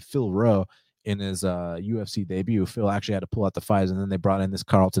to fight Phil Rowe in his UFC debut. Phil actually had to pull out the fights, and then they brought in this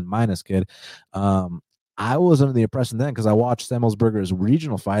Carlton Minus kid. I was under the impression then, because I watched Semmelsberger's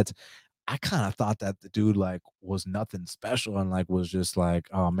regional fights, I kind of thought that the dude was nothing special and was just like,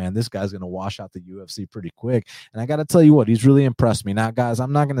 oh man, this guy's gonna wash out the UFC pretty quick. And I got to tell you what, he's really impressed me. Now, guys,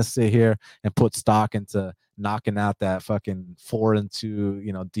 I'm not gonna sit here and put stock into knocking out that fucking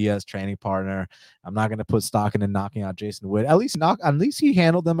 4-2, Diaz training partner. I'm not gonna put stock into knocking out Jason Witt. At least he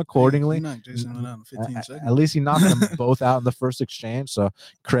handled them accordingly. He knocked Jason Witt out in 15 seconds. At least he knocked them both out in the first exchange. So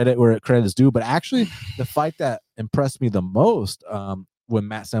credit where credit is due. But actually, the fight that impressed me the most, when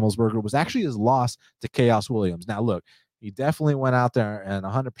Matt Semmelsberger, was actually his loss to Chaos Williams. Now, look, he definitely went out there and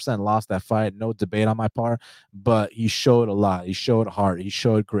 100% lost that fight. No debate on my part, but he showed a lot. He showed heart. He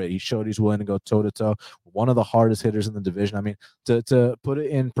showed grit. He showed he's willing to go toe-to-toe. One of the hardest hitters in the division. I mean, to put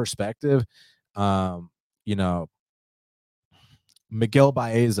it in perspective, Miguel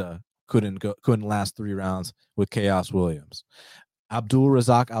Baeza couldn't last 3 rounds with Chaos Williams. Abdul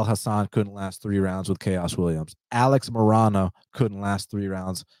Razak Al Hassan couldn't last 3 rounds with Chaos Williams. Alex Morano couldn't last 3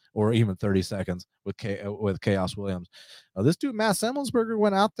 rounds or even 30 seconds with Chaos Williams. This dude, Matt Semmelsberger,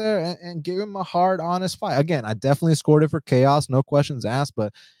 went out there and gave him a hard, honest fight. Again, I definitely scored it for Chaos, no questions asked,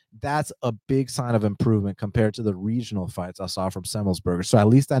 but that's a big sign of improvement compared to the regional fights I saw from Semmelsberger. So at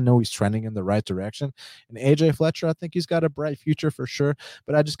least I know he's trending in the right direction. And AJ Fletcher, I think he's got a bright future for sure,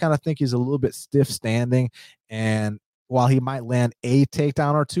 but I just kind of think he's a little bit stiff standing. And while he might land a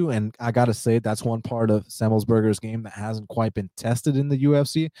takedown or two, and I got to say that's one part of Semmelsberger's game that hasn't quite been tested in the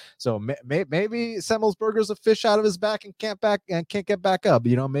UFC. So maybe Semmelsberger's a fish out of his back and can't get back up.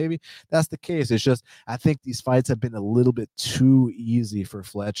 You know, maybe that's the case. It's just I think these fights have been a little bit too easy for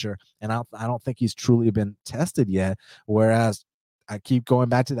Fletcher, and I don't think he's truly been tested yet. Whereas I keep going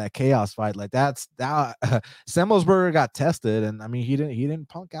back to that Chaos fight. Like that Semmelsberger got tested, and I mean he didn't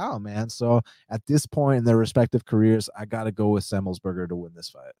punk out, man. So at this point in their respective careers, I got to go with Semmelsberger to win this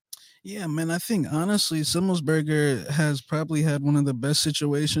fight. Yeah, man. I think honestly, Simmelsberger has probably had one of the best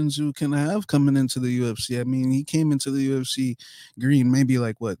situations you can have coming into the UFC. I mean, he came into the UFC green, maybe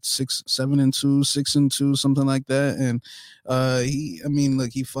like what 7-2, 6-2, something like that. And I mean,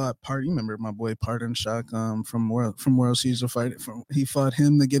 like he fought Part. You remember my boy Pardon Shock from World Series of Fight. He fought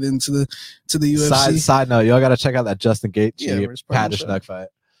him to get into the UFC. Side note, y'all got to check out that Justin Gaethje Patterson fight.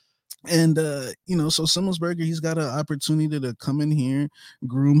 And so Simmelsberger, he's got an opportunity to come in here,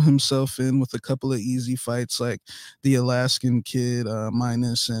 groom himself in with a couple of easy fights like the Alaskan Kid,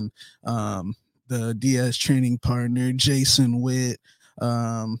 Minus, and the Diaz training partner, Jason Witt.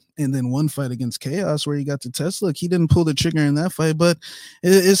 And then one fight against Chaos where he got to test. Look, he didn't pull the trigger in that fight, but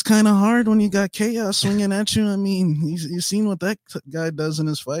it's kind of hard when you got Chaos swinging at you. I mean, you've seen what that guy does in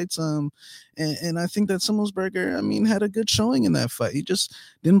his fights. And I think that Simmelsberger, I mean, had a good showing in that fight. He just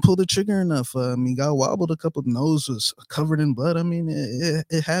didn't pull the trigger enough. He got wobbled a couple. Nose was covered in blood. I mean,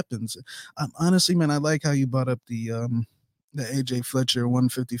 it happens. Honestly, man, I like how you brought up the AJ Fletcher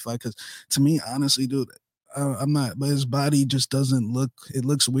 155 because to me, honestly, dude, I'm not, but his body just doesn't look, it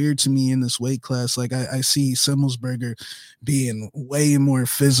looks weird to me in this weight class. Like I see Semmelsberger being way more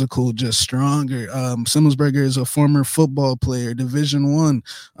physical, just stronger. Semmelsberger is a former football player, Division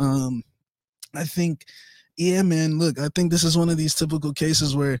I. I think, yeah, man, look, I think this is one of these typical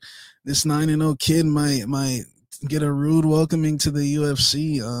cases where this 9-0 kid might get a rude welcoming to the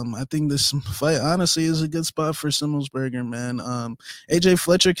UFC. I think this fight honestly is a good spot for Simmelsberger, man. AJ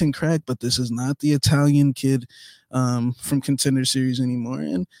Fletcher can crack, but this is not the Italian kid from Contender Series anymore.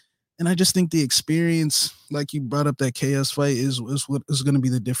 And I just think the experience, like you brought up that Chaos fight, is what is going to be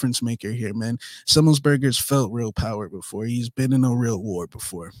the difference maker here, man. Simmelsberger's felt real power before. He's been in a real war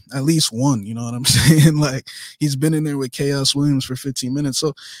before, at least one. You know what I'm saying? Like he's been in there with Chaos Williams for 15 minutes.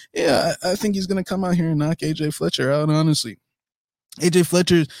 So yeah, I think he's going to come out here and knock AJ Fletcher out. Honestly. AJ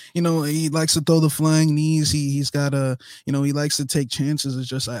Fletcher, he likes to throw the flying knees. He's got he likes to take chances. It's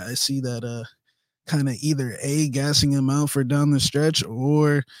just I see that kind of either gassing him out for down the stretch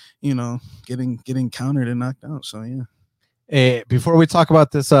or getting countered and knocked out. So yeah. Hey, before we talk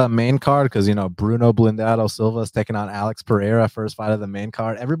about this main card, because Bruno Blindado Silva is taking on Alex Pereira, first fight of the main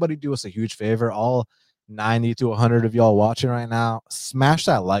card. Everybody do us a huge favor. All 90 to 100 of y'all watching right now, smash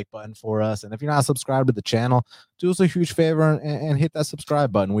that like button for us. And if you're not subscribed to the channel, do us a huge favor and hit that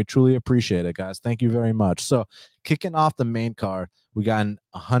subscribe button. We truly appreciate it, guys. Thank you very much. So kicking off the main card, we got an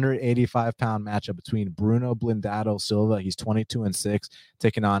 185-pound matchup between Bruno Blindado Silva. He's 22-6,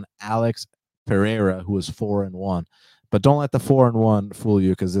 taking on Alex Pereira, who is 4-1. But don't let the 4-1 fool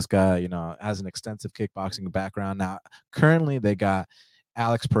you, because this guy, has an extensive kickboxing background. Now, currently they got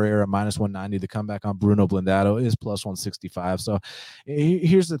Alex Pereira minus 190. The comeback on Bruno Blindado is plus 165. So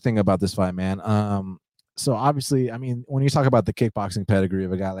here's the thing about this fight, man. So obviously, I mean, when you talk about the kickboxing pedigree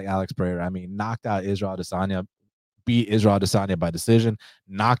of a guy like Alex Pereira, I mean, knocked out Israel Adesanya, beat Israel Adesanya by decision,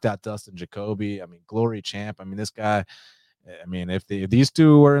 knocked out Dustin Jacoby. I mean, glory champ. I mean, this guy, I mean, if these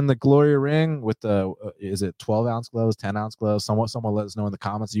two were in the glory ring with the, is it 12-ounce gloves, 10-ounce gloves? Someone let us know in the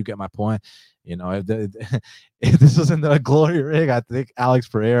comments. You get my point. If this was in the glory ring, I think Alex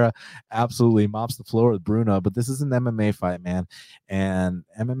Pereira absolutely mops the floor with Bruno. But this is an MMA fight, man. And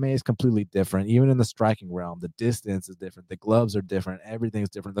MMA is completely different. Even in the striking realm, the distance is different. The gloves are different. Everything's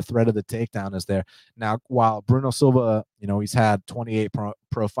different. The threat of the takedown is there. Now, while Bruno Silva, he's had 28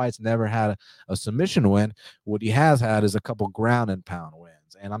 pro fights, never had a submission win, what he has had is a couple ground and pound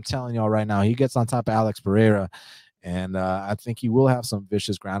wins. And I'm telling y'all right now, he gets on top of Alex Pereira, and I think he will have some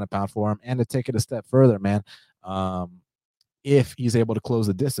vicious ground and pound for him. And to take it a step further, man, if he's able to close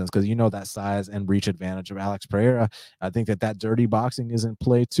the distance, because that size and reach advantage of Alex Pereira, I think that dirty boxing is in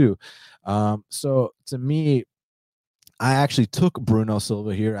play too. So to me, I actually took Bruno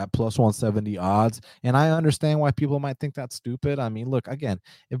Silva here at plus 170 odds, and I understand why people might think that's stupid. I mean, look, again,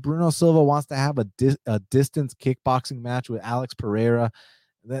 if Bruno Silva wants to have a distance kickboxing match with Alex Pereira,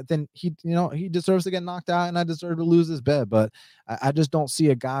 then he deserves to get knocked out, and I deserve to lose this bet. But I just don't see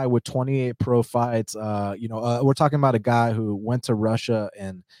a guy with 28 pro fights. We're talking about a guy who went to Russia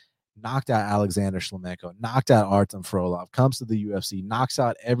and knocked out Alexander Shlemenko, knocked out Artem Frolov, comes to the UFC, knocks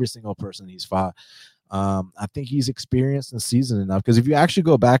out every single person he's fought. I think he's experienced and seasoned enough, because if you actually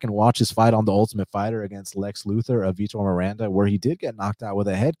go back and watch his fight on The Ultimate Fighter against Lex Luthor of Vitor Miranda, where he did get knocked out with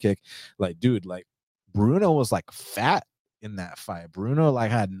a head kick, like, dude, like, Bruno was like fat in that fight. Bruno like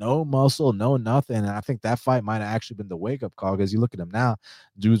had no muscle, no nothing. And I think that fight might have actually been the wake-up call, because you look at him now,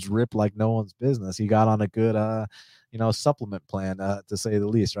 dude's ripped like no one's business. He got on a good supplement plan, to say the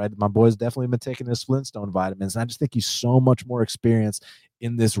least, right? My boy's definitely been taking his Flintstone vitamins, and I just think he's so much more experienced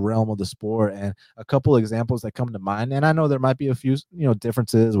in this realm of the sport. And a couple of examples that come to mind, and I know there might be a few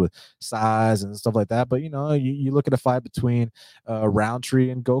differences with size and stuff like that, but you look at a fight between Roundtree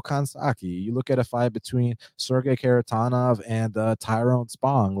and Gokhan Saki, you look at a fight between Sergey Karatanov and Tyrone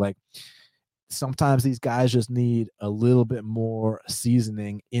Spong. Like, sometimes these guys just need a little bit more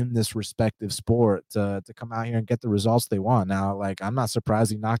seasoning in this respective sport to come out here and get the results they want. Now, like, I'm not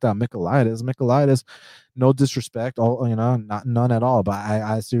surprised he knocked out Michailidis. No disrespect, none at all, but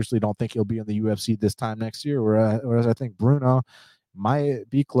I seriously don't think he'll be in the UFC this time next year. Whereas I think Bruno might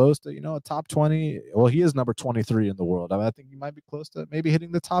be close to a top 20. Well, he is number 23 in the world. I think he might be close to maybe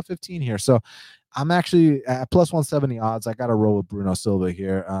hitting the top 15 here. So I'm actually at plus 170 odds. I got to roll with Bruno Silva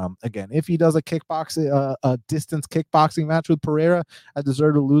here. Again, if he does a distance kickboxing match with Pereira, I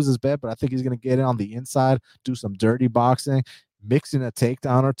deserve to lose his bet, but I think he's going to get in on the inside, do some dirty boxing, mix in a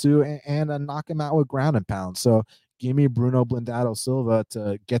takedown or two, and knock him out with ground and pound. So give me Bruno Blindado Silva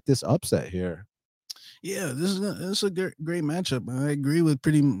to get this upset here. Yeah, this is a great matchup. I agree with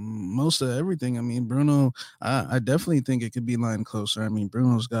most of everything. I mean, Bruno, I definitely think it could be line closer. I mean,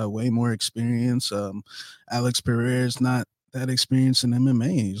 Bruno's got way more experience. Alex Pereira is not that experienced in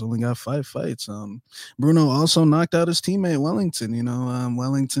MMA. He's only got 5 fights. Bruno also knocked out his teammate Wellington.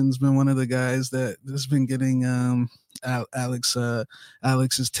 Wellington's been one of the guys that has been getting Alex's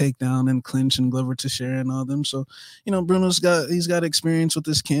takedown and clinch and Glover Teixeira and all them. So, Bruno's got experience with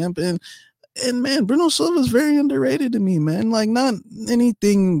this camp. And man, Bruno Silva is very underrated to me, man. Like, not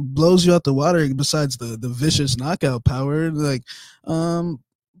anything blows you out the water besides the vicious knockout power. Like,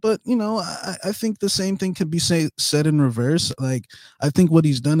 but I think the same thing could be said in reverse. Like, I think what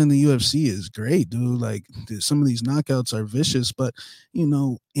he's done in the UFC is great, dude. Like, some of these knockouts are vicious, but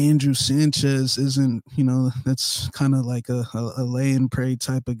Andrew Sanchez isn't. That's kind of like a lay and pray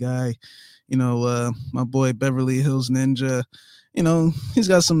type of guy. My boy Beverly Hills Ninja. He's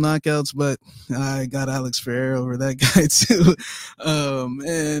got some knockouts, but I got Alex Pereira over that guy too.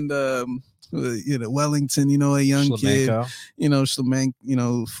 Wellington, a young Shlemenko. kid,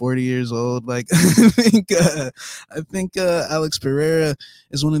 Shlemenko, 40 years old. Like, I think Alex Pereira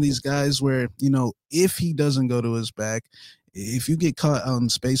is one of these guys where, if he doesn't go to his back, if you get caught out in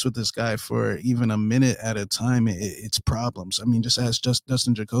space with this guy for even a minute at a time, it's problems. I mean, just ask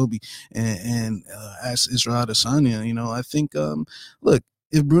Dustin Jacoby and ask Israel Adesanya. I think, look,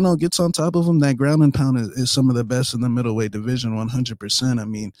 if Bruno gets on top of him, that ground and pound is some of the best in the middleweight division, 100%. I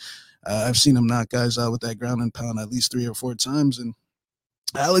mean, I've seen him knock guys out with that ground and pound at least 3 or 4 times, and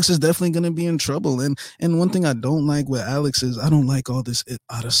Alex is definitely going to be in trouble. And one thing I don't like with Alex is I don't like all this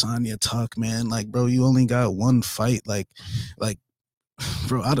Adesanya talk, man. Like, bro, you only got 1 fight. Like,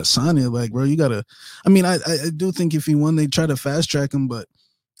 bro, Adesanya, like, bro, you got to – I mean, I do think if he won, they try to fast-track him, but,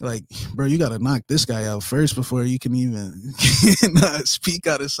 like, bro, you got to knock this guy out first before you can even speak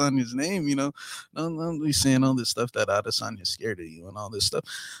Adesanya's name, Don't be saying all this stuff that Adesanya's scared of you and all this stuff.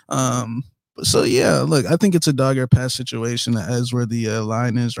 So, yeah, look, I think it's a dog or pass situation as where the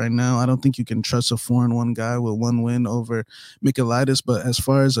line is right now. I don't think you can trust a 4-1 guy with 1 win over Michailidis. But as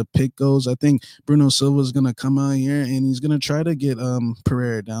far as a pick goes, I think Bruno Silva is going to come out here and he's going to try to get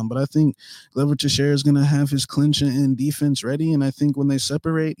Pereira down. But I think Glover Teixeira is going to have his clinch and defense ready. And I think when they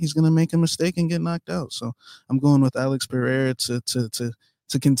separate, he's going to make a mistake and get knocked out. So I'm going with Alex Pereira to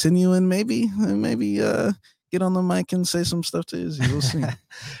continue and maybe get on the mic and say some stuff to Izzy. We'll see.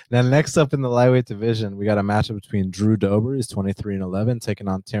 Now, next up in the lightweight division, we got a matchup between Drew Dober, who's 23-11, taking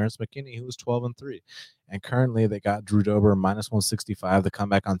on Terrence McKinney, who was 12-3. And currently, they got Drew Dober minus 165. The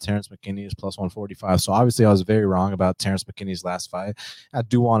comeback on Terrence McKinney is plus 145. So obviously, I was very wrong about Terrence McKinney's last fight. I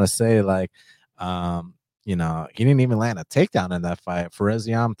do want to say, like, he didn't even land a takedown in that fight.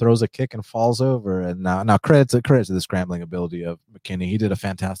 Fereziam throws a kick and falls over. And now credit to the scrambling ability of McKinney. He did a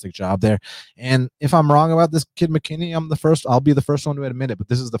fantastic job there. And if I'm wrong about this kid McKinney, I'll be the first one to admit it. But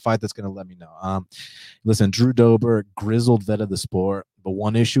this is the fight that's going to let me know. Listen, Drew Dober, grizzled vet of the sport. But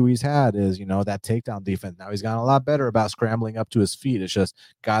one issue he's had is, that takedown defense. Now he's gotten a lot better about scrambling up to his feet. It's just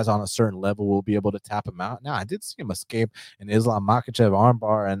guys on a certain level will be able to tap him out. Now, I did see him escape an Islam Makhachev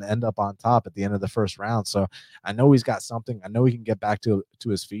armbar and end up on top at the end of the first round. So I know he's got something. I know he can get back to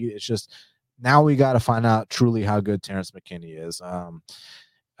his feet. It's just now we got to find out truly how good Terrence McKinney is.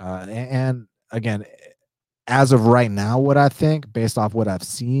 And again, as of right now, what I think, based off what I've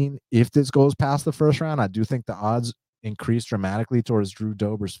seen, if this goes past the first round, I do think the odds increase dramatically towards Drew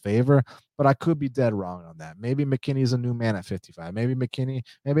Dober's favor, but I could be dead wrong on that. Maybe McKinney's a new man at 55.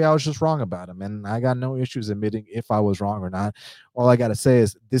 Maybe I was just wrong about him, and I got no issues admitting if I was wrong or not. All I got to say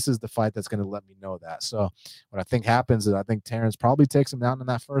is this is the fight that's going to let me know that. So what I think happens is I think Terrence probably takes him down in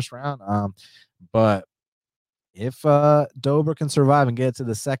that first round, but if Dober can survive and get to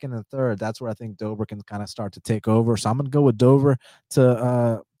the second and third, that's where I think Dober can kind of start to take over. So I'm going to go with Dober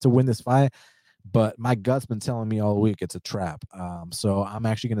to win this fight. But my gut's been telling me all week it's a trap. So I'm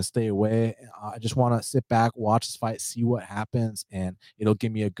actually going to stay away. I just want to sit back, watch this fight, see what happens, and it'll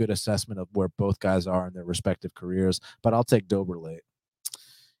give me a good assessment of where both guys are in their respective careers. But I'll take Dober late.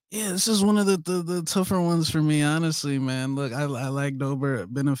 Yeah, this is one of the tougher ones for me, honestly, man. Look, I like Dober,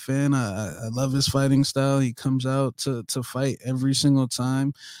 been a fan. I love his fighting style. He comes out to fight every single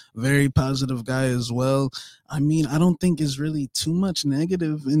time. Very positive guy as well. I mean, I don't think is really too much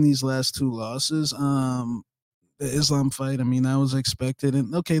negative in these last two losses. The Islam fight, I mean, that was expected.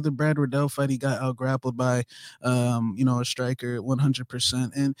 And okay, the Brad Riddell fight, he got out grappled by, a striker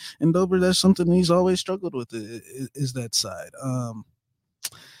 100%. And Dober, that's something he's always struggled with, is that side.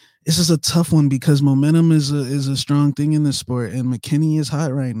 This is a tough one because momentum is a strong thing in this sport, and McKinney is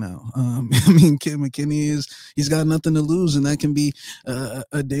hot right now. I mean, McKinney he's got nothing to lose, and that can be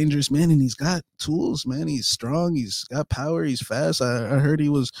a dangerous man. And he's got tools, man. He's strong. He's got power. He's fast. I heard he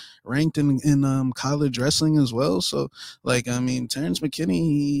was ranked in college wrestling as well. So, like, I mean, Terrence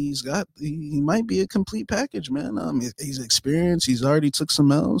McKinney, he might be a complete package, man. He's experienced. He's already took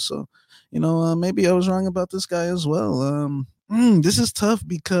some L's, so maybe I was wrong about this guy as well. This is tough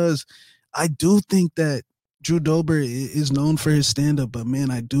because I do think that Drew Dober is known for his stand-up, but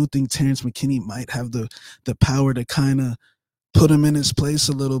man, I do think Terrence McKinney might have the power to kind of put him in his place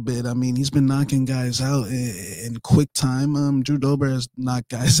a little bit. I mean, he's been knocking guys out in quick time. Drew Dober has knocked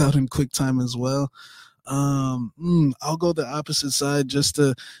guys out in quick time as well. I'll go the opposite side just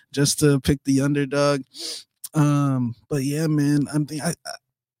to pick the underdog. But yeah, man,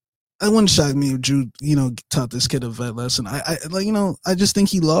 I wouldn't shock me if Drew, taught this kid a vet lesson. I just think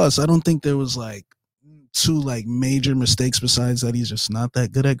he lost. I don't think there was two major mistakes besides that he's just not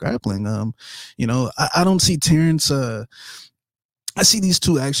that good at grappling. I don't see Terrence. I see these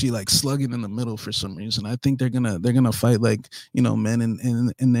two actually slugging in the middle for some reason. I think they're gonna fight men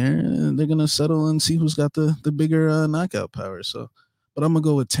in there, and they're gonna settle and see who's got the bigger knockout power. So, but I'm gonna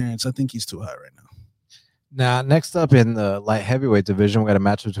go with Terrence. I think he's too high right now. Now, next up in the light heavyweight division, we got a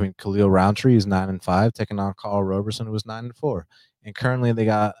match between Khalil Rountree, who's 9-5, taking on Carl Roberson, who was 9-4. And currently, they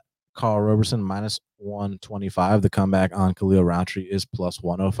got Carl Roberson minus 125. The comeback on Khalil Rountree is plus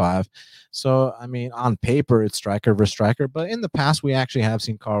 105. So, I mean, on paper, it's striker versus striker. But in the past, we actually have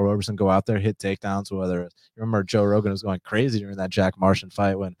seen Carl Roberson go out there, hit takedowns. Whether you remember Joe Rogan was going crazy during that Jack Martian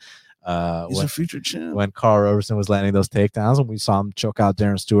fight when he's a future champ. When Carl Roberson was landing those takedowns, and we saw him choke out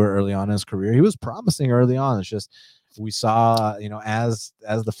Darren Stewart early on in his career. He was promising early on. It's just we saw, as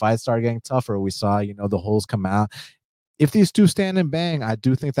the fight started getting tougher, we saw, the holes come out. If these two stand and bang, I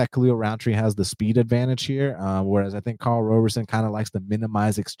do think that Khalil Rountree has the speed advantage here, whereas I think Carl Roberson kind of likes to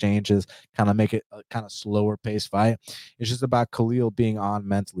minimize exchanges, kind of make it a kind of slower pace fight. It's just about Khalil being on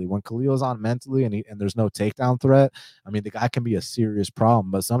mentally. When Khalil is on mentally and there's no takedown threat, I mean, the guy can be a serious problem,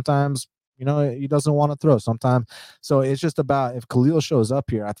 but sometimes, he doesn't want to throw sometimes. So it's just about if Khalil shows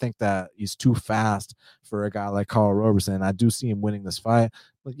up here, I think that he's too fast for a guy like Carl Roberson. I do see him winning this fight.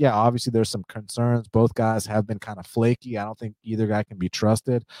 But yeah, obviously there's some concerns. Both guys have been kind of flaky. I don't think either guy can be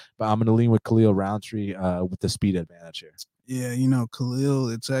trusted, but I'm going to lean with Khalil Rountree with the speed advantage here. Yeah, Khalil,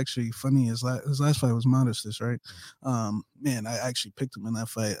 it's actually funny. His last fight was Modestus, right? Man, I actually picked him in that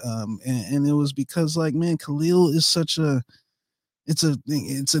fight. And it was because, Khalil is it's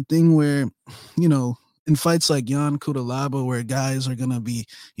a thing where, in fights like Jan Kutalaba, where guys are gonna be,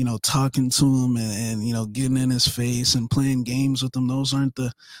 talking to him and getting in his face and playing games with him, those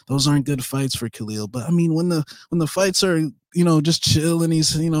aren't good fights for Khalil. But I mean, when the fights are just chill and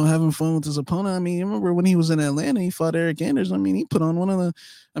he's having fun with his opponent. I mean, you remember when he was in Atlanta, he fought Eric Anders. I mean, he put on one of the.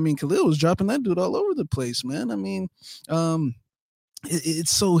 I mean, Khalil was dropping that dude all over the place, man. I mean,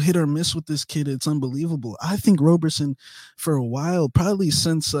 it's so hit or miss with this kid. It's unbelievable. I think Roberson, for a while, probably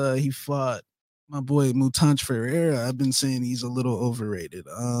since he fought my boy Mutanch Ferreira, I've been saying he's a little overrated.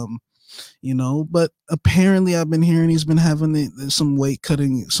 But apparently I've been hearing he's been having some weight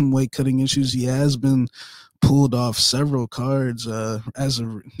cutting issues. He has been pulled off several cards as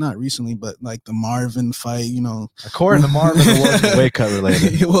of not recently, but like the Marvin fight, According to Marvin, it wasn't weight cut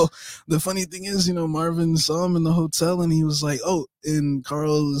related. Well, the funny thing is, Marvin saw him in the hotel and he was like, oh, and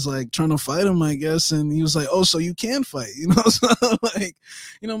Carl was like trying to fight him, I guess, and he was like, oh, so you can fight, so like,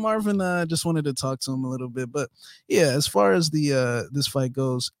 Marvin just wanted to talk to him a little bit. But yeah, as far as the this fight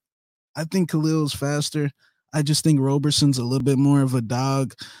goes, I think Khalil's faster. I just think Roberson's a little bit more of a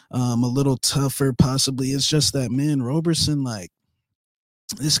dog, a little tougher, possibly. It's just that, man, Roberson, like,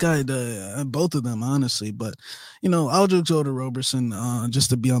 this guy, both of them, honestly. But, I'll just go to Roberson just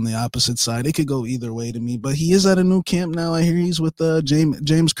to be on the opposite side. It could go either way to me. But he is at a new camp now. I hear he's with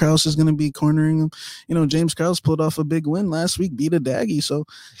James Krause is going to be cornering him. James Krause pulled off a big win last week, beat a Daggy. So,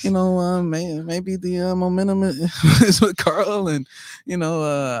 maybe the momentum is with Carl. And, I'm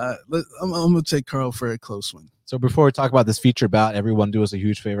going to take Carl for a close win. So before we talk about this feature bout, everyone do us a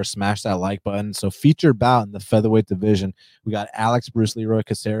huge favor, smash that like button. So feature bout in the featherweight division, we got Alex Bruce Leroy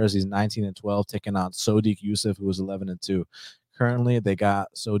Caceres. He's 19-12, taking on Sodiq Yusuff, who was 11-2. Currently, they got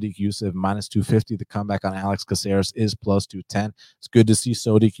Sodiq Yusuff minus 250. The comeback on Alex Caceres is plus 210. It's good to see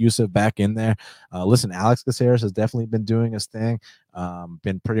Sodiq Yusuff back in there. Listen, Alex Caceres has definitely been doing his thing,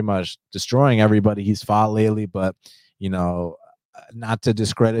 been pretty much destroying everybody he's fought lately, but, not to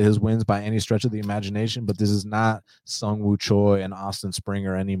discredit his wins by any stretch of the imagination, but this is not Sung Woo Choi and Austin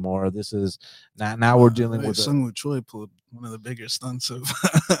Springer anymore. This is now we're dealing with Sung Woo Choi pulled one of the bigger stunts of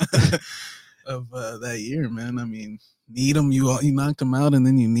of that year, man. I mean, need him, you knocked him out, and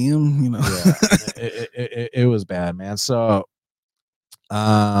then you knee him. Yeah, it was bad, man. So,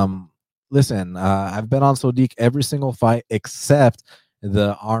 listen, I've been on Sodiq every single fight except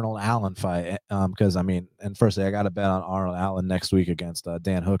the Arnold Allen fight, because and firstly, I got to bet on Arnold Allen next week against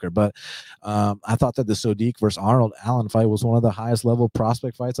Dan Hooker. But I thought that the Sodiq versus Arnold Allen fight was one of the highest level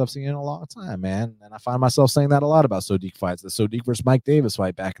prospect fights I've seen in a long time, man. And I find myself saying that a lot about Sodiq fights. The Sodiq versus Mike Davis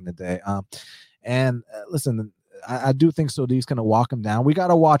fight back in the day. Listen, I do think Sodiq's going to walk him down. We got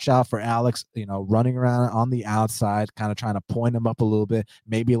to watch out for Alex, running around on the outside, kind of trying to point him up a little bit,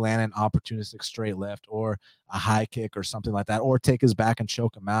 maybe land an opportunistic straight left or a high kick or something like that, or take his back and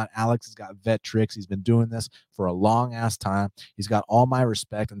choke him out. Alex has got vet tricks. He's been doing this for a long ass time. He's got all my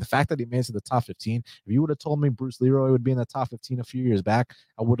respect. And the fact that he made it to the top 15, if you would have told me Bruce Leroy would be in the top 15 a few years back,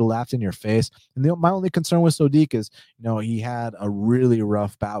 I would have laughed in your face. And my only concern with Sodiq is, he had a really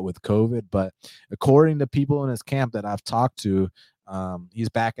rough bout with COVID, but according to people in his camp that I've talked to, he's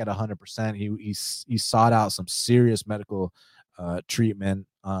back at 100%. He sought out some serious medical treatment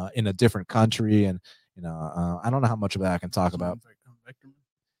in a different country, and I don't know how much of that I can talk about.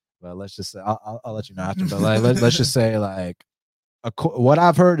 But let's just say I'll let you know after. But let's just say what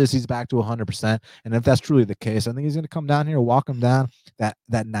I've heard is he's back to 100%, and if that's truly the case, I think he's going to come down here, walk him down.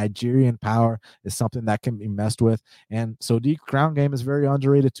 That Nigerian power is something that can be messed with, and Sodiq's ground game is very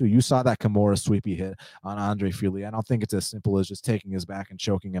underrated too. You saw that Kimura sweepy hit on Andre Fili. I don't think it's as simple as just taking his back and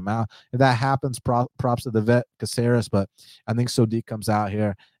choking him out. If that happens, props to the vet Caceres, but I think Sodiq comes out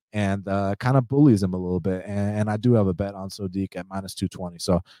here and kind of bullies him a little bit, and I do have a bet on Sodiq at minus 220.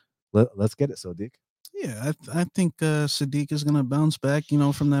 So let's get it, Sodiq. Yeah, I think Sodiq is gonna bounce back,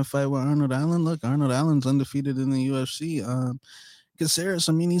 from that fight with Arnold Allen. Look, Arnold Allen's undefeated in the UFC. Caceres,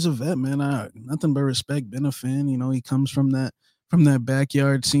 he's a vet, man. Nothing but respect. Been a fan. He comes from that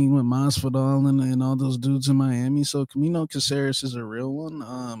backyard scene with Masvidal and all those dudes in Miami. So Caceres is a real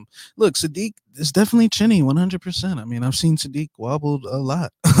one. Look, Sodiq is definitely chinny, 100%. I've seen Sodiq wobbled a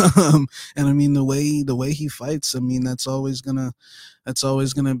lot, and the way he fights, that's always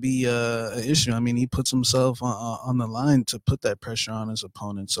gonna be an issue. He puts himself on the line to put that pressure on his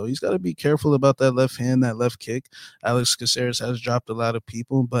opponent. So he's got to be careful about that left hand, that left kick. Alex Caceres has dropped a lot of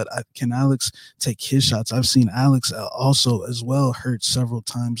people, but can Alex take his shots? I've seen Alex also as well hurt several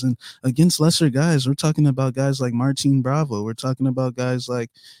times, and against lesser guys. We're talking about guys like Martin Bravo. We're talking about guys like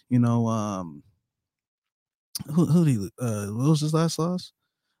who did he what was his last loss?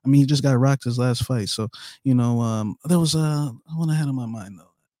 He just got rocked his last fight. So, there was one I had in my mind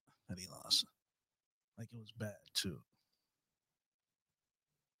though that he lost. Like it was bad too.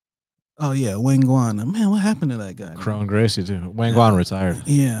 Oh yeah, Wayne Guan. Man, what happened to that guy? Cron Gracie too. Wayne Guan retired.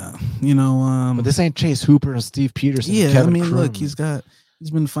 Yeah, you know. But this ain't Chase Hooper and Steve Peterson. And Yeah, Kevin I mean, look, Kroon. he's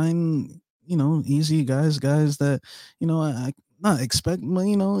been fighting, easy guys that, I not expect, but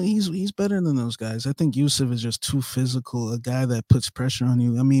he's better than those guys. I think Yusuf is just too physical, a guy that puts pressure on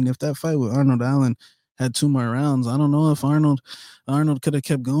you. I mean, if that fight with Arnold Allen had 2 more rounds, I don't know if Arnold could have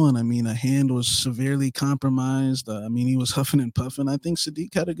kept going. I mean, a hand was severely compromised. I mean, he was huffing and puffing. I think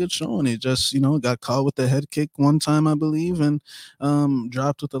Sadiq had a good showing. It just, got caught with the head kick one time, I believe, and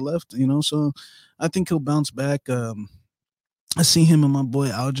dropped with the left. So I think he'll bounce back. I see him and my boy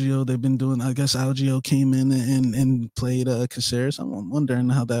Algio. They've been doing. I guess Algio came in and played Caceres. I'm wondering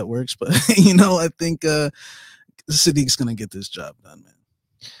how that works, but I think Sadiq's gonna get this job done, man.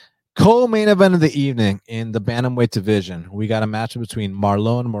 Co-main event of the evening in the bantamweight division. We got a matchup between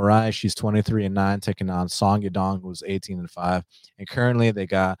Marlon Moraes. She's 23-9, taking on Song Yadong, who's 18-5. And currently they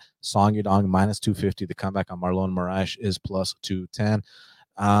got Song Yadong minus 250. The comeback on Marlon Moraes is plus 210.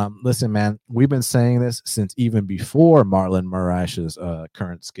 Listen, man, we've been saying this since even before Marlon Moraes's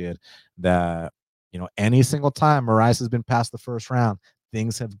current skid that, any single time Moraes has been past the first round,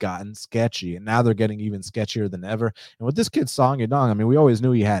 things have gotten sketchy, and now they're getting even sketchier than ever. And with this kid Song Yadong, I mean, we always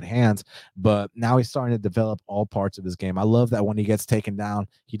knew he had hands, but now he's starting to develop all parts of his game. I love that when he gets taken down,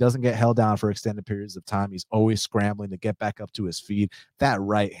 he doesn't get held down for extended periods of time. He's always scrambling to get back up to his feet. That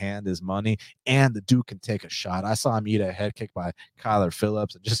right hand is money, and the dude can take a shot. I saw him eat a head kick by Kyler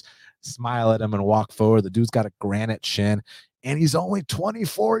Phillips and just smile at him and walk forward. The dude's got a granite chin. And he's only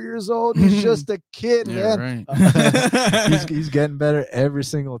 24 years old. He's just a kid, man. Right. he's getting better every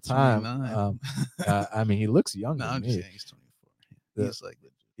single time. I mean, he looks young. No, I'm me. just saying he's 24. He's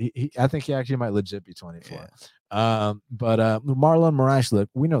like, I think he actually might legit be 24. Yeah. But Marlon Moraes, look,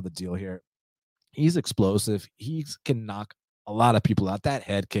 we know the deal here. He's explosive. He can knock a lot of people out. That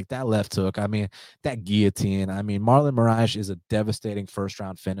head kick, that left hook, I mean, that guillotine. I mean, Marlon Moraes is a devastating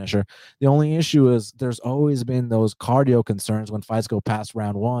first-round finisher. The only issue is there's always been those cardio concerns when fights go past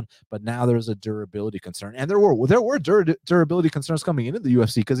round one, but now there's a durability concern. And there were durability concerns coming into the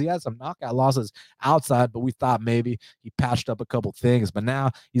UFC because he had some knockout losses outside, but we thought maybe he patched up a couple things. But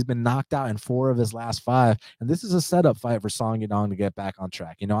now he's been knocked out in 4 of his last 5, and this is a setup fight for Song Yadong to get back on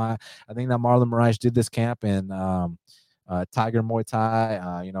track. I think that Marlon Moraes did this camp in Tiger Muay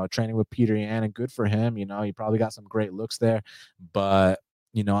Thai, training with Peter Yan, and good for him. He probably got some great looks there, but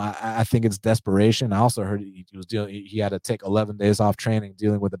I think it's desperation. I also heard he had to take 11 days off training,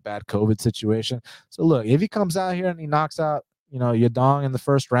 dealing with a bad COVID situation. So look, if he comes out here and he knocks out, Yadong in the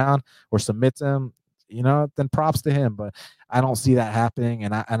first round or submits him, then props to him. But I don't see that happening,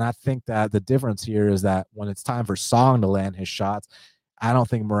 and I think that the difference here is that when it's time for Song to land his shots, I don't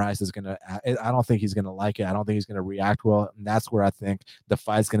think Moraes is gonna. I don't think he's gonna like it. I don't think he's gonna react well, and that's where I think the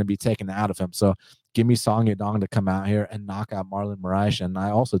fight's gonna be taken out of him. So give me Song Yadong to come out here and knock out Marlon Moraes, and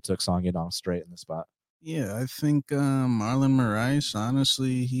I also took Song Yadong straight in the spot. Yeah, I think Marlon Moraes.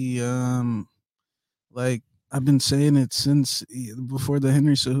 Honestly, he like I've been saying it since before the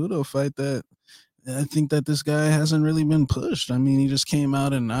Henry Cejudo fight that I think that this guy hasn't really been pushed. I mean, he just came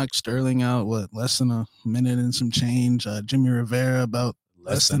out and knocked Sterling out, less than a minute and some change. Jimmy Rivera about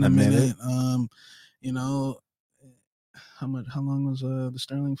less than a minute. How long was the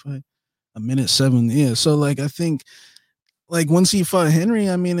Sterling fight? 1:07. Yeah. So I think once he fought Henry,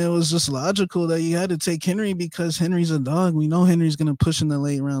 I mean, it was just logical that you had to take Henry because Henry's a dog. We know Henry's going to push in the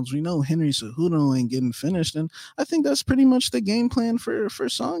late rounds. We know Henry Cejudo ain't getting finished. And I think that's pretty much the game plan for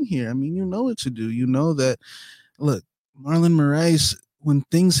Song here. I mean, you know what to do. You know that, look, Marlon Moraes, when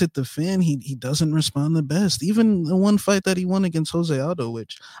things hit the fan, he doesn't respond the best. Even the one fight that he won against Jose Aldo,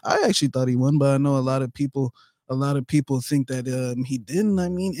 which I actually thought he won, but I know a lot of people think that he didn't. I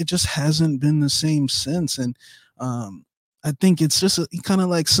mean, it just hasn't been the same since. And I think it's just kind of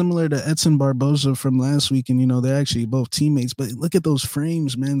like similar to Edson Barboza from last week. And, they're actually both teammates. But look at those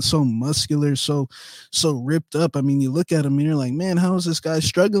frames, man. So muscular, so ripped up. I mean, you look at him and you're like, man, how is this guy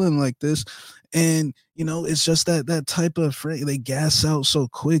struggling like this? And, it's just that type of frame. They gas out so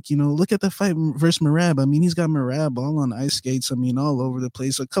quick. Look at the fight versus Merab. I mean, he's got Merab all on ice skates. I mean, all over the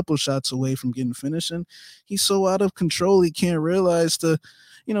place, a couple shots away from getting finished. And he's so out of control, he can't realize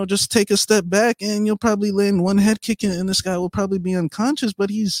just take a step back and you'll probably land one head kick and this guy will probably be unconscious, but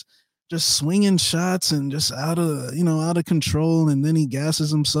he's just swinging shots and just out of control. And then he gasses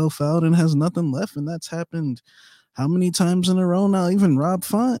himself out and has nothing left. And that's happened how many times in a row now? Even Rob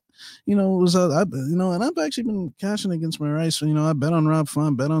Font, was and I've actually been cashing against Moraes. So, I bet on Rob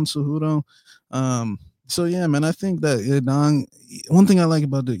Font, bet on Cejudo. So yeah, man, I think that Yadong. One thing I like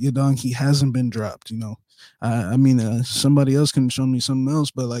about the Yadong, he hasn't been dropped. I mean, somebody else can show me something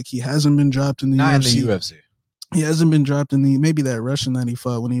else, but like he hasn't been dropped in the Not in the UFC. UFC. He hasn't been dropped in the maybe that Russian that he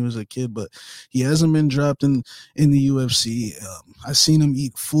fought when he was a kid, but he hasn't been dropped in the UFC. I've seen him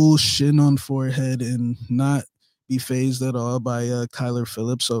eat full shin on forehead and not be phased at all by Kyler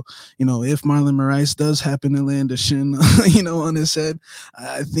Phillips. So if Marlon Moraes does happen to land a shin, on his head,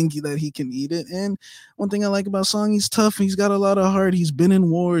 I think that he can eat it. And one thing I like about Song, he's tough. He's got a lot of heart. He's been in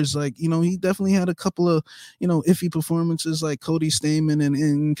wars. Like he definitely had a couple of iffy performances like Cody Stamen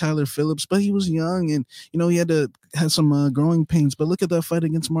and Kyler Phillips, but he was young and he had some growing pains. But look at that fight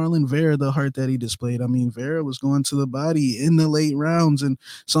against Marlon Vera, the heart that he displayed. I mean, Vera was going to the body in the late rounds, and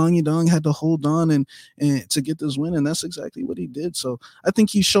Song Yadong had to hold on and to get this win, and that's exactly what he did. So I think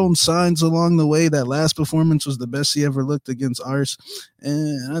he's shown signs along the way. That last performance was the best he ever looked against Ars,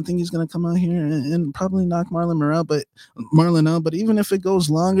 and I think he's going to come out here and probably knock Marlon out. But even if it goes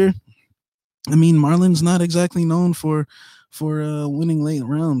longer, I mean, Marlon's not exactly known for winning late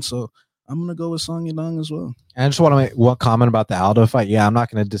rounds, so I'm gonna go with Song Yadong as well. And I just want to make one comment about the Aldo fight. Yeah, I'm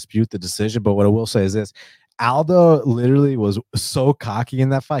not going to dispute the decision, but what I will say is this: Aldo literally was so cocky in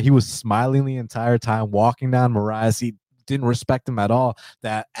that fight. He was smiling the entire time, walking down Moraes. He didn't respect him at all.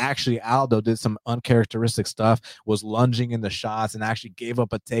 That actually Aldo did some uncharacteristic stuff, was lunging in the shots, and actually gave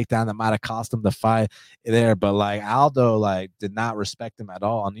up a takedown that might have cost him the fight there. But like Aldo, like did not respect him at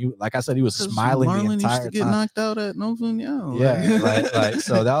all, and he, like I said, he was smiling Marlon the entire used to get time. knocked out at No Vinyao. Yeah, like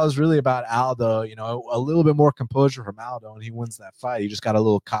so that was really about Aldo. A little bit more composure from Aldo, and he wins that fight. He just got a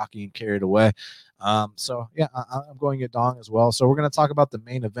little cocky and carried away. So yeah, I'm going at Dong as well. So we're gonna talk about the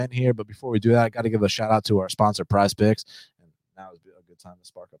main event here, but before we do that, I got to give a shout out to our sponsor, Prize Picks. And now is a good time to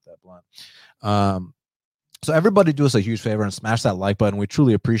spark up that blunt. So everybody do us a huge favor and smash that like button. We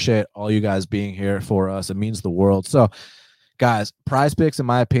truly appreciate all you guys being here for us. It means the world. So guys, Prize Picks, in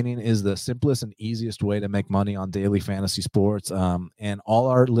my opinion, is the simplest and easiest way to make money on daily fantasy sports. And all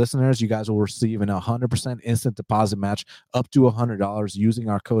our listeners, you guys will receive an 100% instant deposit match up to $100 using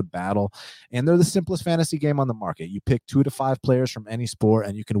our code BATTLE. And they're the simplest fantasy game on the market. You pick 2 to 5 players from any sport,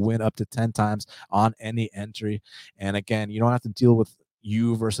 and you can win up to 10 times on any entry. And again, you don't have to deal with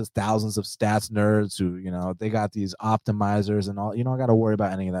you versus thousands of stats nerds who, they got these optimizers and all. You don't got to worry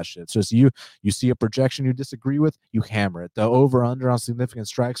about any of that shit. It's just you see a projection you disagree with, you hammer it. The over under on significant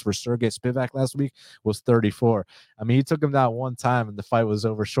strikes for Sergey Spivak last week was 34. I mean, he took him down one time and the fight was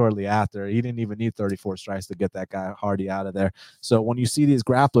over shortly after. He didn't even need 34 strikes to get that guy Hardy out of there. So when you see these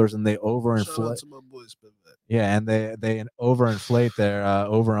grapplers and they overinflate, yeah, and they overinflate their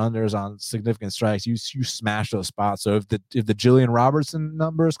over unders on significant strikes, you smash those spots. So if the Jillian Robertson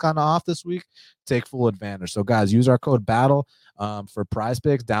number is kind of off this week, take full advantage. So guys, use our code BATTLE for Prize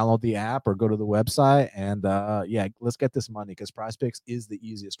Picks. Download the app or go to the website, and yeah, let's get this money, because Prize Picks is the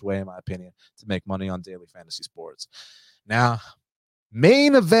easiest way, in my opinion, to make money on daily fantasy sports. Now,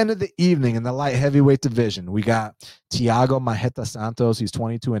 main event of the evening in the light heavyweight division, we got Thiago Marreta Santos. He's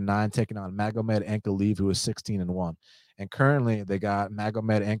 22-9, taking on Magomed Ankalaev, who is 16-1. And currently, they got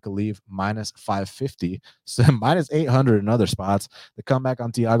Magomed Ankalaev minus 550, so minus 800 in other spots. The comeback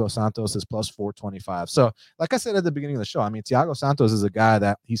on Thiago Santos is plus 425. So, like I said at the beginning of the show, I mean, Thiago Santos is a guy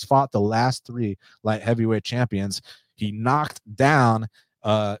that he's fought the last 3 light heavyweight champions. He knocked down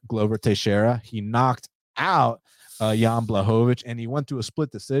Glover Teixeira. He knocked out Jan Blachowicz, and he went to a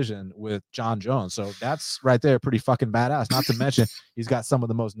split decision with John Jones. So that's right there pretty fucking badass. Not to mention, he's got some of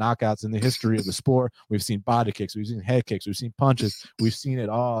the most knockouts in the history of the sport. We've seen body kicks, we've seen head kicks, we've seen punches, we've seen it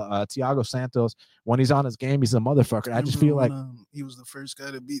all. Thiago Santos, when he's on his game, he's a motherfucker. I just feel like he was the first guy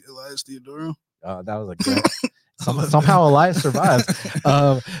to beat Elias Theodorou. That was a great. Somehow Elias survives.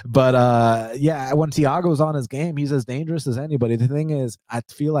 But yeah, when Thiago's on his game, he's as dangerous as anybody. The thing is, I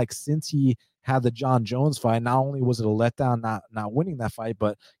feel like since he had the John Jones fight, not only was it a letdown not winning that fight,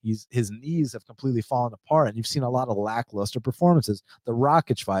 but his knees have completely fallen apart, and you've seen a lot of lackluster performances. The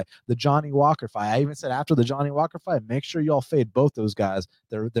Rakic fight, the Johnny Walker fight. I even said after the Johnny Walker fight, make sure y'all fade both those guys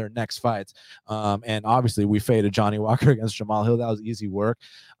their next fights. And obviously we faded Johnny Walker against Jamal Hill. That was easy work.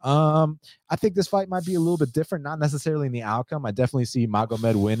 I think this fight might be a little bit different, not necessarily in the outcome. I definitely see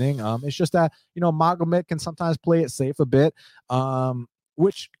Magomed winning. It's just that, Magomed can sometimes play it safe a bit.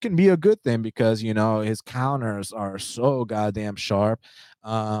 Which can be a good thing because, his counters are so goddamn sharp.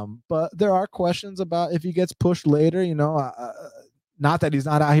 But there are questions about if he gets pushed later, Not that he's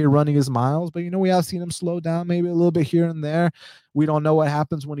not out here running his miles, but we have seen him slow down maybe a little bit here and there. We don't know what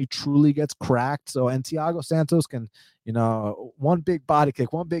happens when he truly gets cracked. So, and Thiago Santos can, one big body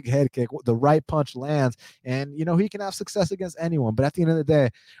kick, one big head kick, the right punch lands, and he can have success against anyone. But at the end of the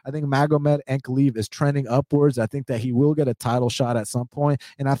day, I think Magomed Ankalaev is trending upwards. I think that he will get a title shot at some point,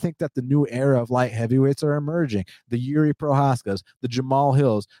 and I think that the new era of light heavyweights are emerging. The Yuri Prohaskas, the Jamal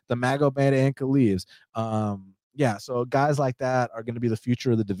Hills, the Magomed Ankalaevs. Yeah, so guys like that are going to be the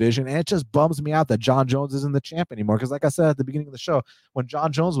future of the division. And it just bums me out that John Jones isn't the champ anymore. Because like I said at the beginning of the show, when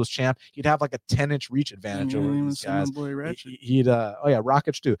John Jones was champ, he'd have like a 10-inch reach advantage over these guys. Boy Ratchet. He'd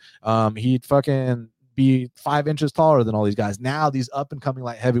Rockets too. He'd fucking be 5 inches taller than all these guys. Now these up and coming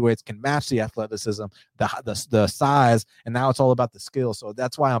light heavyweights can match the athleticism, the size, and now it's all about the skill. So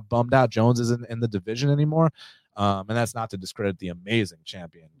that's why I'm bummed out Jones isn't in the division anymore. And that's not to discredit the amazing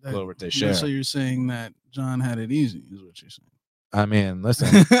champion, Glover Teixeira. So you're saying that John had it easy, is what you're saying. I mean, listen,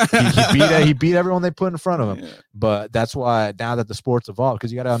 he beat everyone they put in front of him. Yeah. But that's why now that the sport's evolved,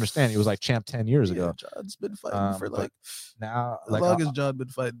 because you got to understand, he was like champ 10 years ago. John's been fighting for like now. How long has John been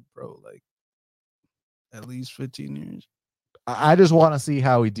fighting pro? Like at least 15 years. I just want to see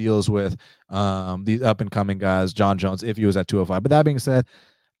how he deals with these up and coming guys, John Jones, if he was at 205. But that being said,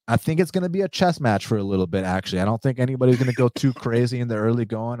 I think it's going to be a chess match for a little bit, actually. I don't think anybody's going to go too crazy in the early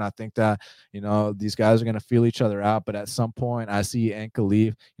going. I think that, these guys are going to feel each other out. But at some point, I see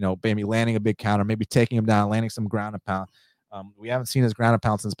Ankalaev, maybe landing a big counter, maybe taking him down, landing some ground and pound. We haven't seen his ground and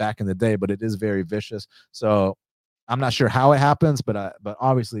pound since back in the day, but it is very vicious. So I'm not sure how it happens, but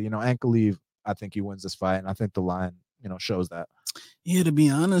obviously, Ankalaev, I think he wins this fight. And I think the line, shows that. Yeah, to be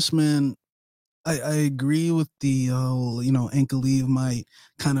honest, man, I agree with the Ankalaev might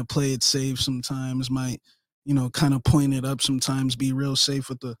kind of play it safe sometimes, might kind of point it up sometimes, be real safe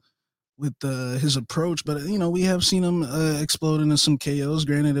with his approach. But we have seen him explode into some KOs.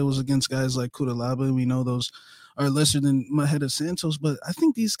 Granted, it was against guys like Cutelaba. We know those are lesser than Maheda Santos, but I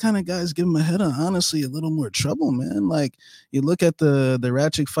think these kind of guys give Maheda honestly a little more trouble, man. Like you look at the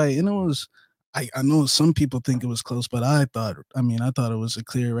Ratchik fight, and it was. I know some people think it was close, but I thought it was a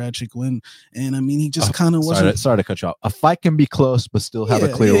clear Ratchik win. And I mean, he just kind of wasn't. Sorry to cut you off. A fight can be close, but still have a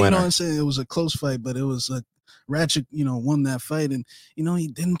clear winner. You know what I'm saying? It was a close fight, but it was a Ratchik, won that fight. And, he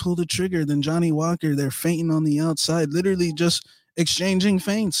didn't pull the trigger. Then Johnny Walker, they're feinting on the outside, literally just exchanging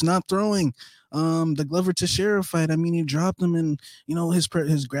feints, not throwing. The Glover Teixeira fight, I mean, he dropped him and,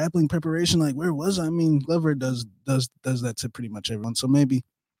 his grappling preparation, like, where was I? I mean, Glover does that to pretty much everyone. So maybe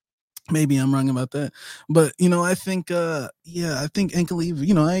I'm wrong about that, but I think I think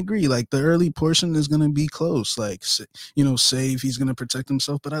Ankalaev, I agree, like the early portion is going to be close, like safe, he's going to protect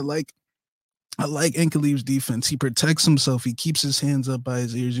himself, but I like Ankalaev's defense. He protects himself, he keeps his hands up by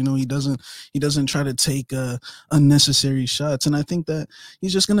his ears, he doesn't try to take unnecessary shots, and I think that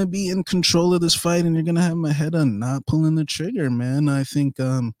he's just going to be in control of this fight, and you're going to have Maheda not pulling the trigger, man. I think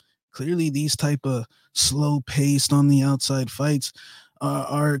clearly these type of slow paced on the outside fights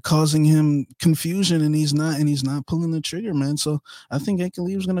are causing him confusion, and he's not pulling the trigger, man. So I think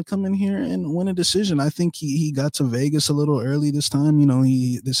Ankalaev's going to come in here and win a decision. I think he got to Vegas a little early this time.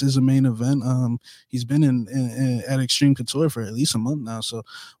 This is a main event. He's been at Extreme Couture for at least a month now, so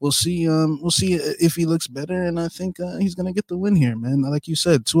we'll see if he looks better, and I think he's going to get the win here, man. Like you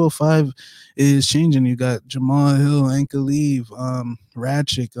said, 205 is changing. You got Jamal Hill, Ankalaev,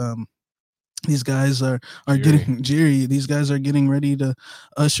 Ratchik, these guys are getting Jiri. These guys are getting ready to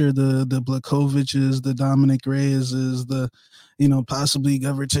usher the Blachowicz, the Dominic Reyes, the possibly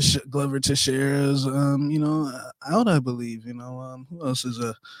Glover Teixeira's out, I believe. Who else is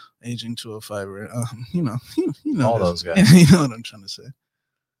aging 205? All those guys. You know what I'm trying to say.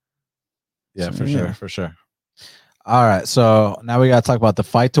 Yeah, so, for sure. All right, so now we got to talk about the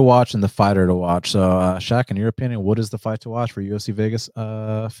fight to watch and the fighter to watch. So, Shaq, in your opinion, what is the fight to watch for UFC Vegas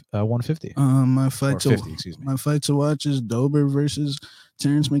 150? My fight to watch is Dober versus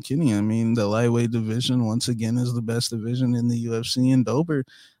Terrence McKinney. I mean, the lightweight division once again is the best division in the UFC, and Dober,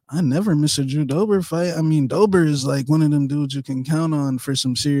 I never miss a Drew Dober fight. I mean, Dober is like one of them dudes you can count on for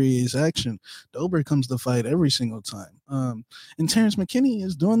some serious action. Dober comes to fight every single time. And Terrence McKinney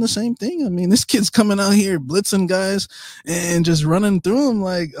is doing the same thing. I mean, this kid's coming out here blitzing guys and just running through them.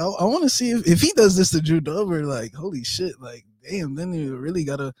 Like, I want to see if he does this to Drew Dober, like, holy shit, like, damn, then you really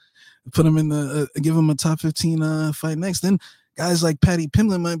got to put him in give him a top 15 fight next. Then guys like Patty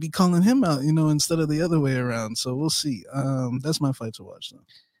Pimblett might be calling him out, instead of the other way around. So we'll see. That's my fight to watch, though.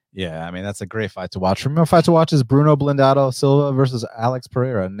 Yeah, I mean, that's a great fight to watch. For me, a fight to watch is Bruno Blindado Silva versus Alex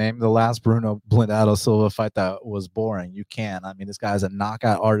Pereira. Name the last Bruno Blindado Silva fight that was boring. You can. I mean, this guy's a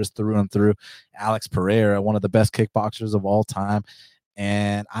knockout artist through and through. Alex Pereira, one of the best kickboxers of all time.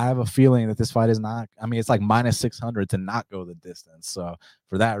 And I have a feeling that this fight is not, I mean, it's like minus 600 to not go the distance. So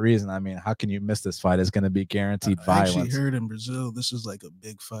for that reason, I mean, how can you miss this fight? It's going to be guaranteed I actually violence. heard in Brazil this is like a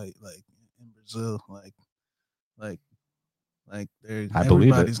big fight, like in Brazil, like I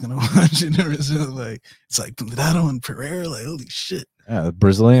believe it. everybody's gonna watch it in Brazil. Like it's like Blindado and Pereira. Like holy shit. Yeah, the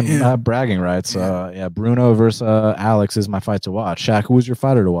Brazilian Yeah. bragging rights. Yeah. Yeah, Bruno versus Alex is my fight to watch. Shaq, who's your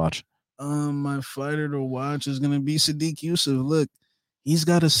fighter to watch? My fighter to watch is gonna be Sadiq Yusuf. Look, he's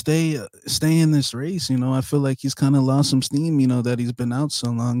got to stay in this race. You know, I feel like he's kind of lost some steam. You know that he's been out so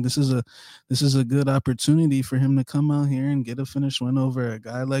long. This is a good opportunity for him to come out here and get a finish win over a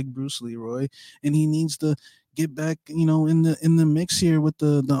guy like Bruce Leroy, and he needs to get back. You know, in the mix here with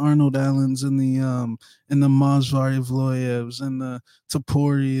the Arnold Allens and the Mazvarevloyevs and the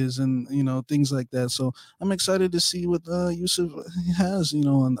Taporias and you know things like that. So I'm excited to see what Yusuf has. You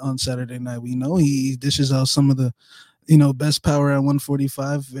know, on Saturday night. We know he dishes out some of the best power at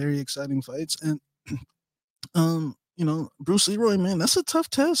 145, very exciting fights. And Bruce Leroy, man, that's a tough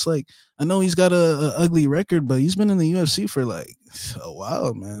test. Like, I know he's got a ugly record, but he's been in the UFC for like a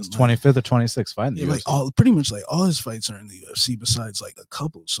while, man. His 25th or 26th fight in the UFC. Like pretty much like all his fights are in the UFC besides like a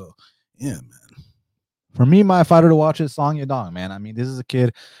couple. So yeah, man. For me, my fighter to watch is Song Yadong, man. I mean, this is a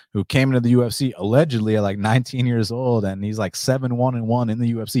kid who came into the UFC allegedly at like 19 years old, and he's like 7-1-1 in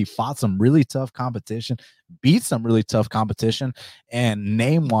the UFC. Fought some really tough competition, beat some really tough competition, and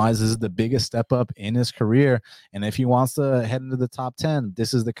name-wise, this is the biggest step up in his career. And if he wants to head into the top 10,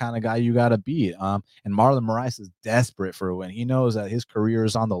 this is the kind of guy you got to beat. And Marlon Moraes is desperate for a win. He knows that his career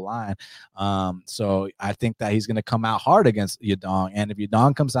is on the line. So I think that he's going to come out hard against Yadong. And if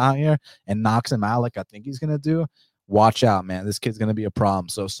Yadong comes out here and knocks him out like I think he's going to do, watch out, man. This kid's going to be a problem.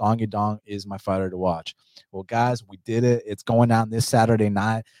 So Song Yadong is my fighter to watch. Well, guys, we did it. It's going down this Saturday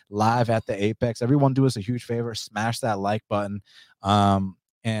night live at the Apex. Everyone do us a huge favor. Smash that like button.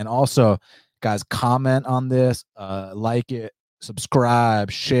 And also, guys, comment on this, like it,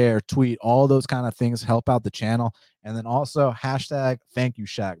 subscribe, share, tweet, all those kind of things help out the channel. And then also hashtag thank you,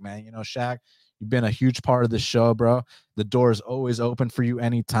 Shaq, man. You know, Shaq, you've been a huge part of the show, bro. The door is always open for you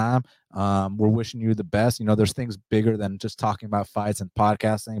anytime. We're wishing you the best. You know, there's things bigger than just talking about fights and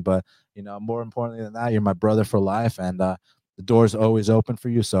podcasting, but you know, more importantly than that, you're my brother for life, and the door's always open for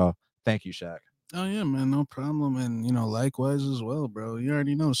you. So thank you, Shaq. Oh yeah, man, no problem. And you know, likewise as well, bro. You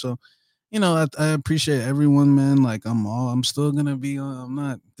already know. So you know, I appreciate everyone, man. Like I'm still gonna be on. I'm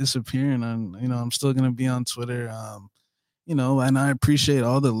not disappearing on. You know, I'm still gonna be on Twitter. You know, and I appreciate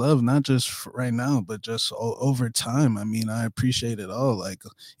all the love, not just right now, but just over time. I mean, I appreciate it all. Like,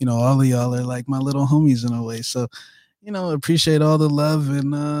 you know, all of y'all are like my little homies in a way. So, you know, appreciate all the love.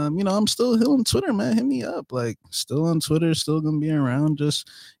 And, you know, I'm still here on Twitter, man. Hit me up. Like, still on Twitter, still going to be around. Just,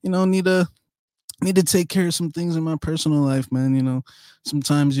 you know, need to take care of some things in my personal life, man. You know,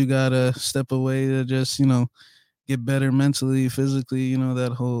 sometimes you got to step away to just, you know, get better mentally, physically, you know,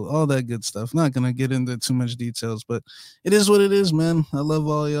 all that good stuff. Not gonna get into too much details, but it is what it is, man. I love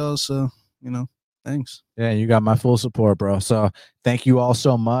all y'all, so you know, thanks. Yeah, you got my full support, bro. So thank you all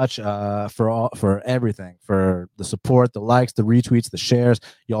so much for everything, for the support, the likes, the retweets, the shares.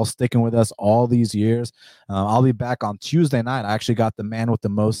 Y'all sticking with us all these years. I'll be back on Tuesday night. I actually got the man with the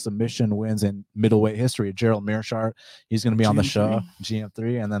most submission wins in middleweight history, Gerald Mearshart. He's going to be on the show,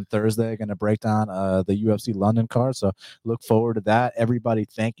 GM3, and then Thursday going to break down the UFC London card. So look forward to that. Everybody,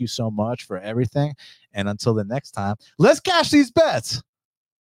 thank you so much for everything. And until the next time, let's cash these bets.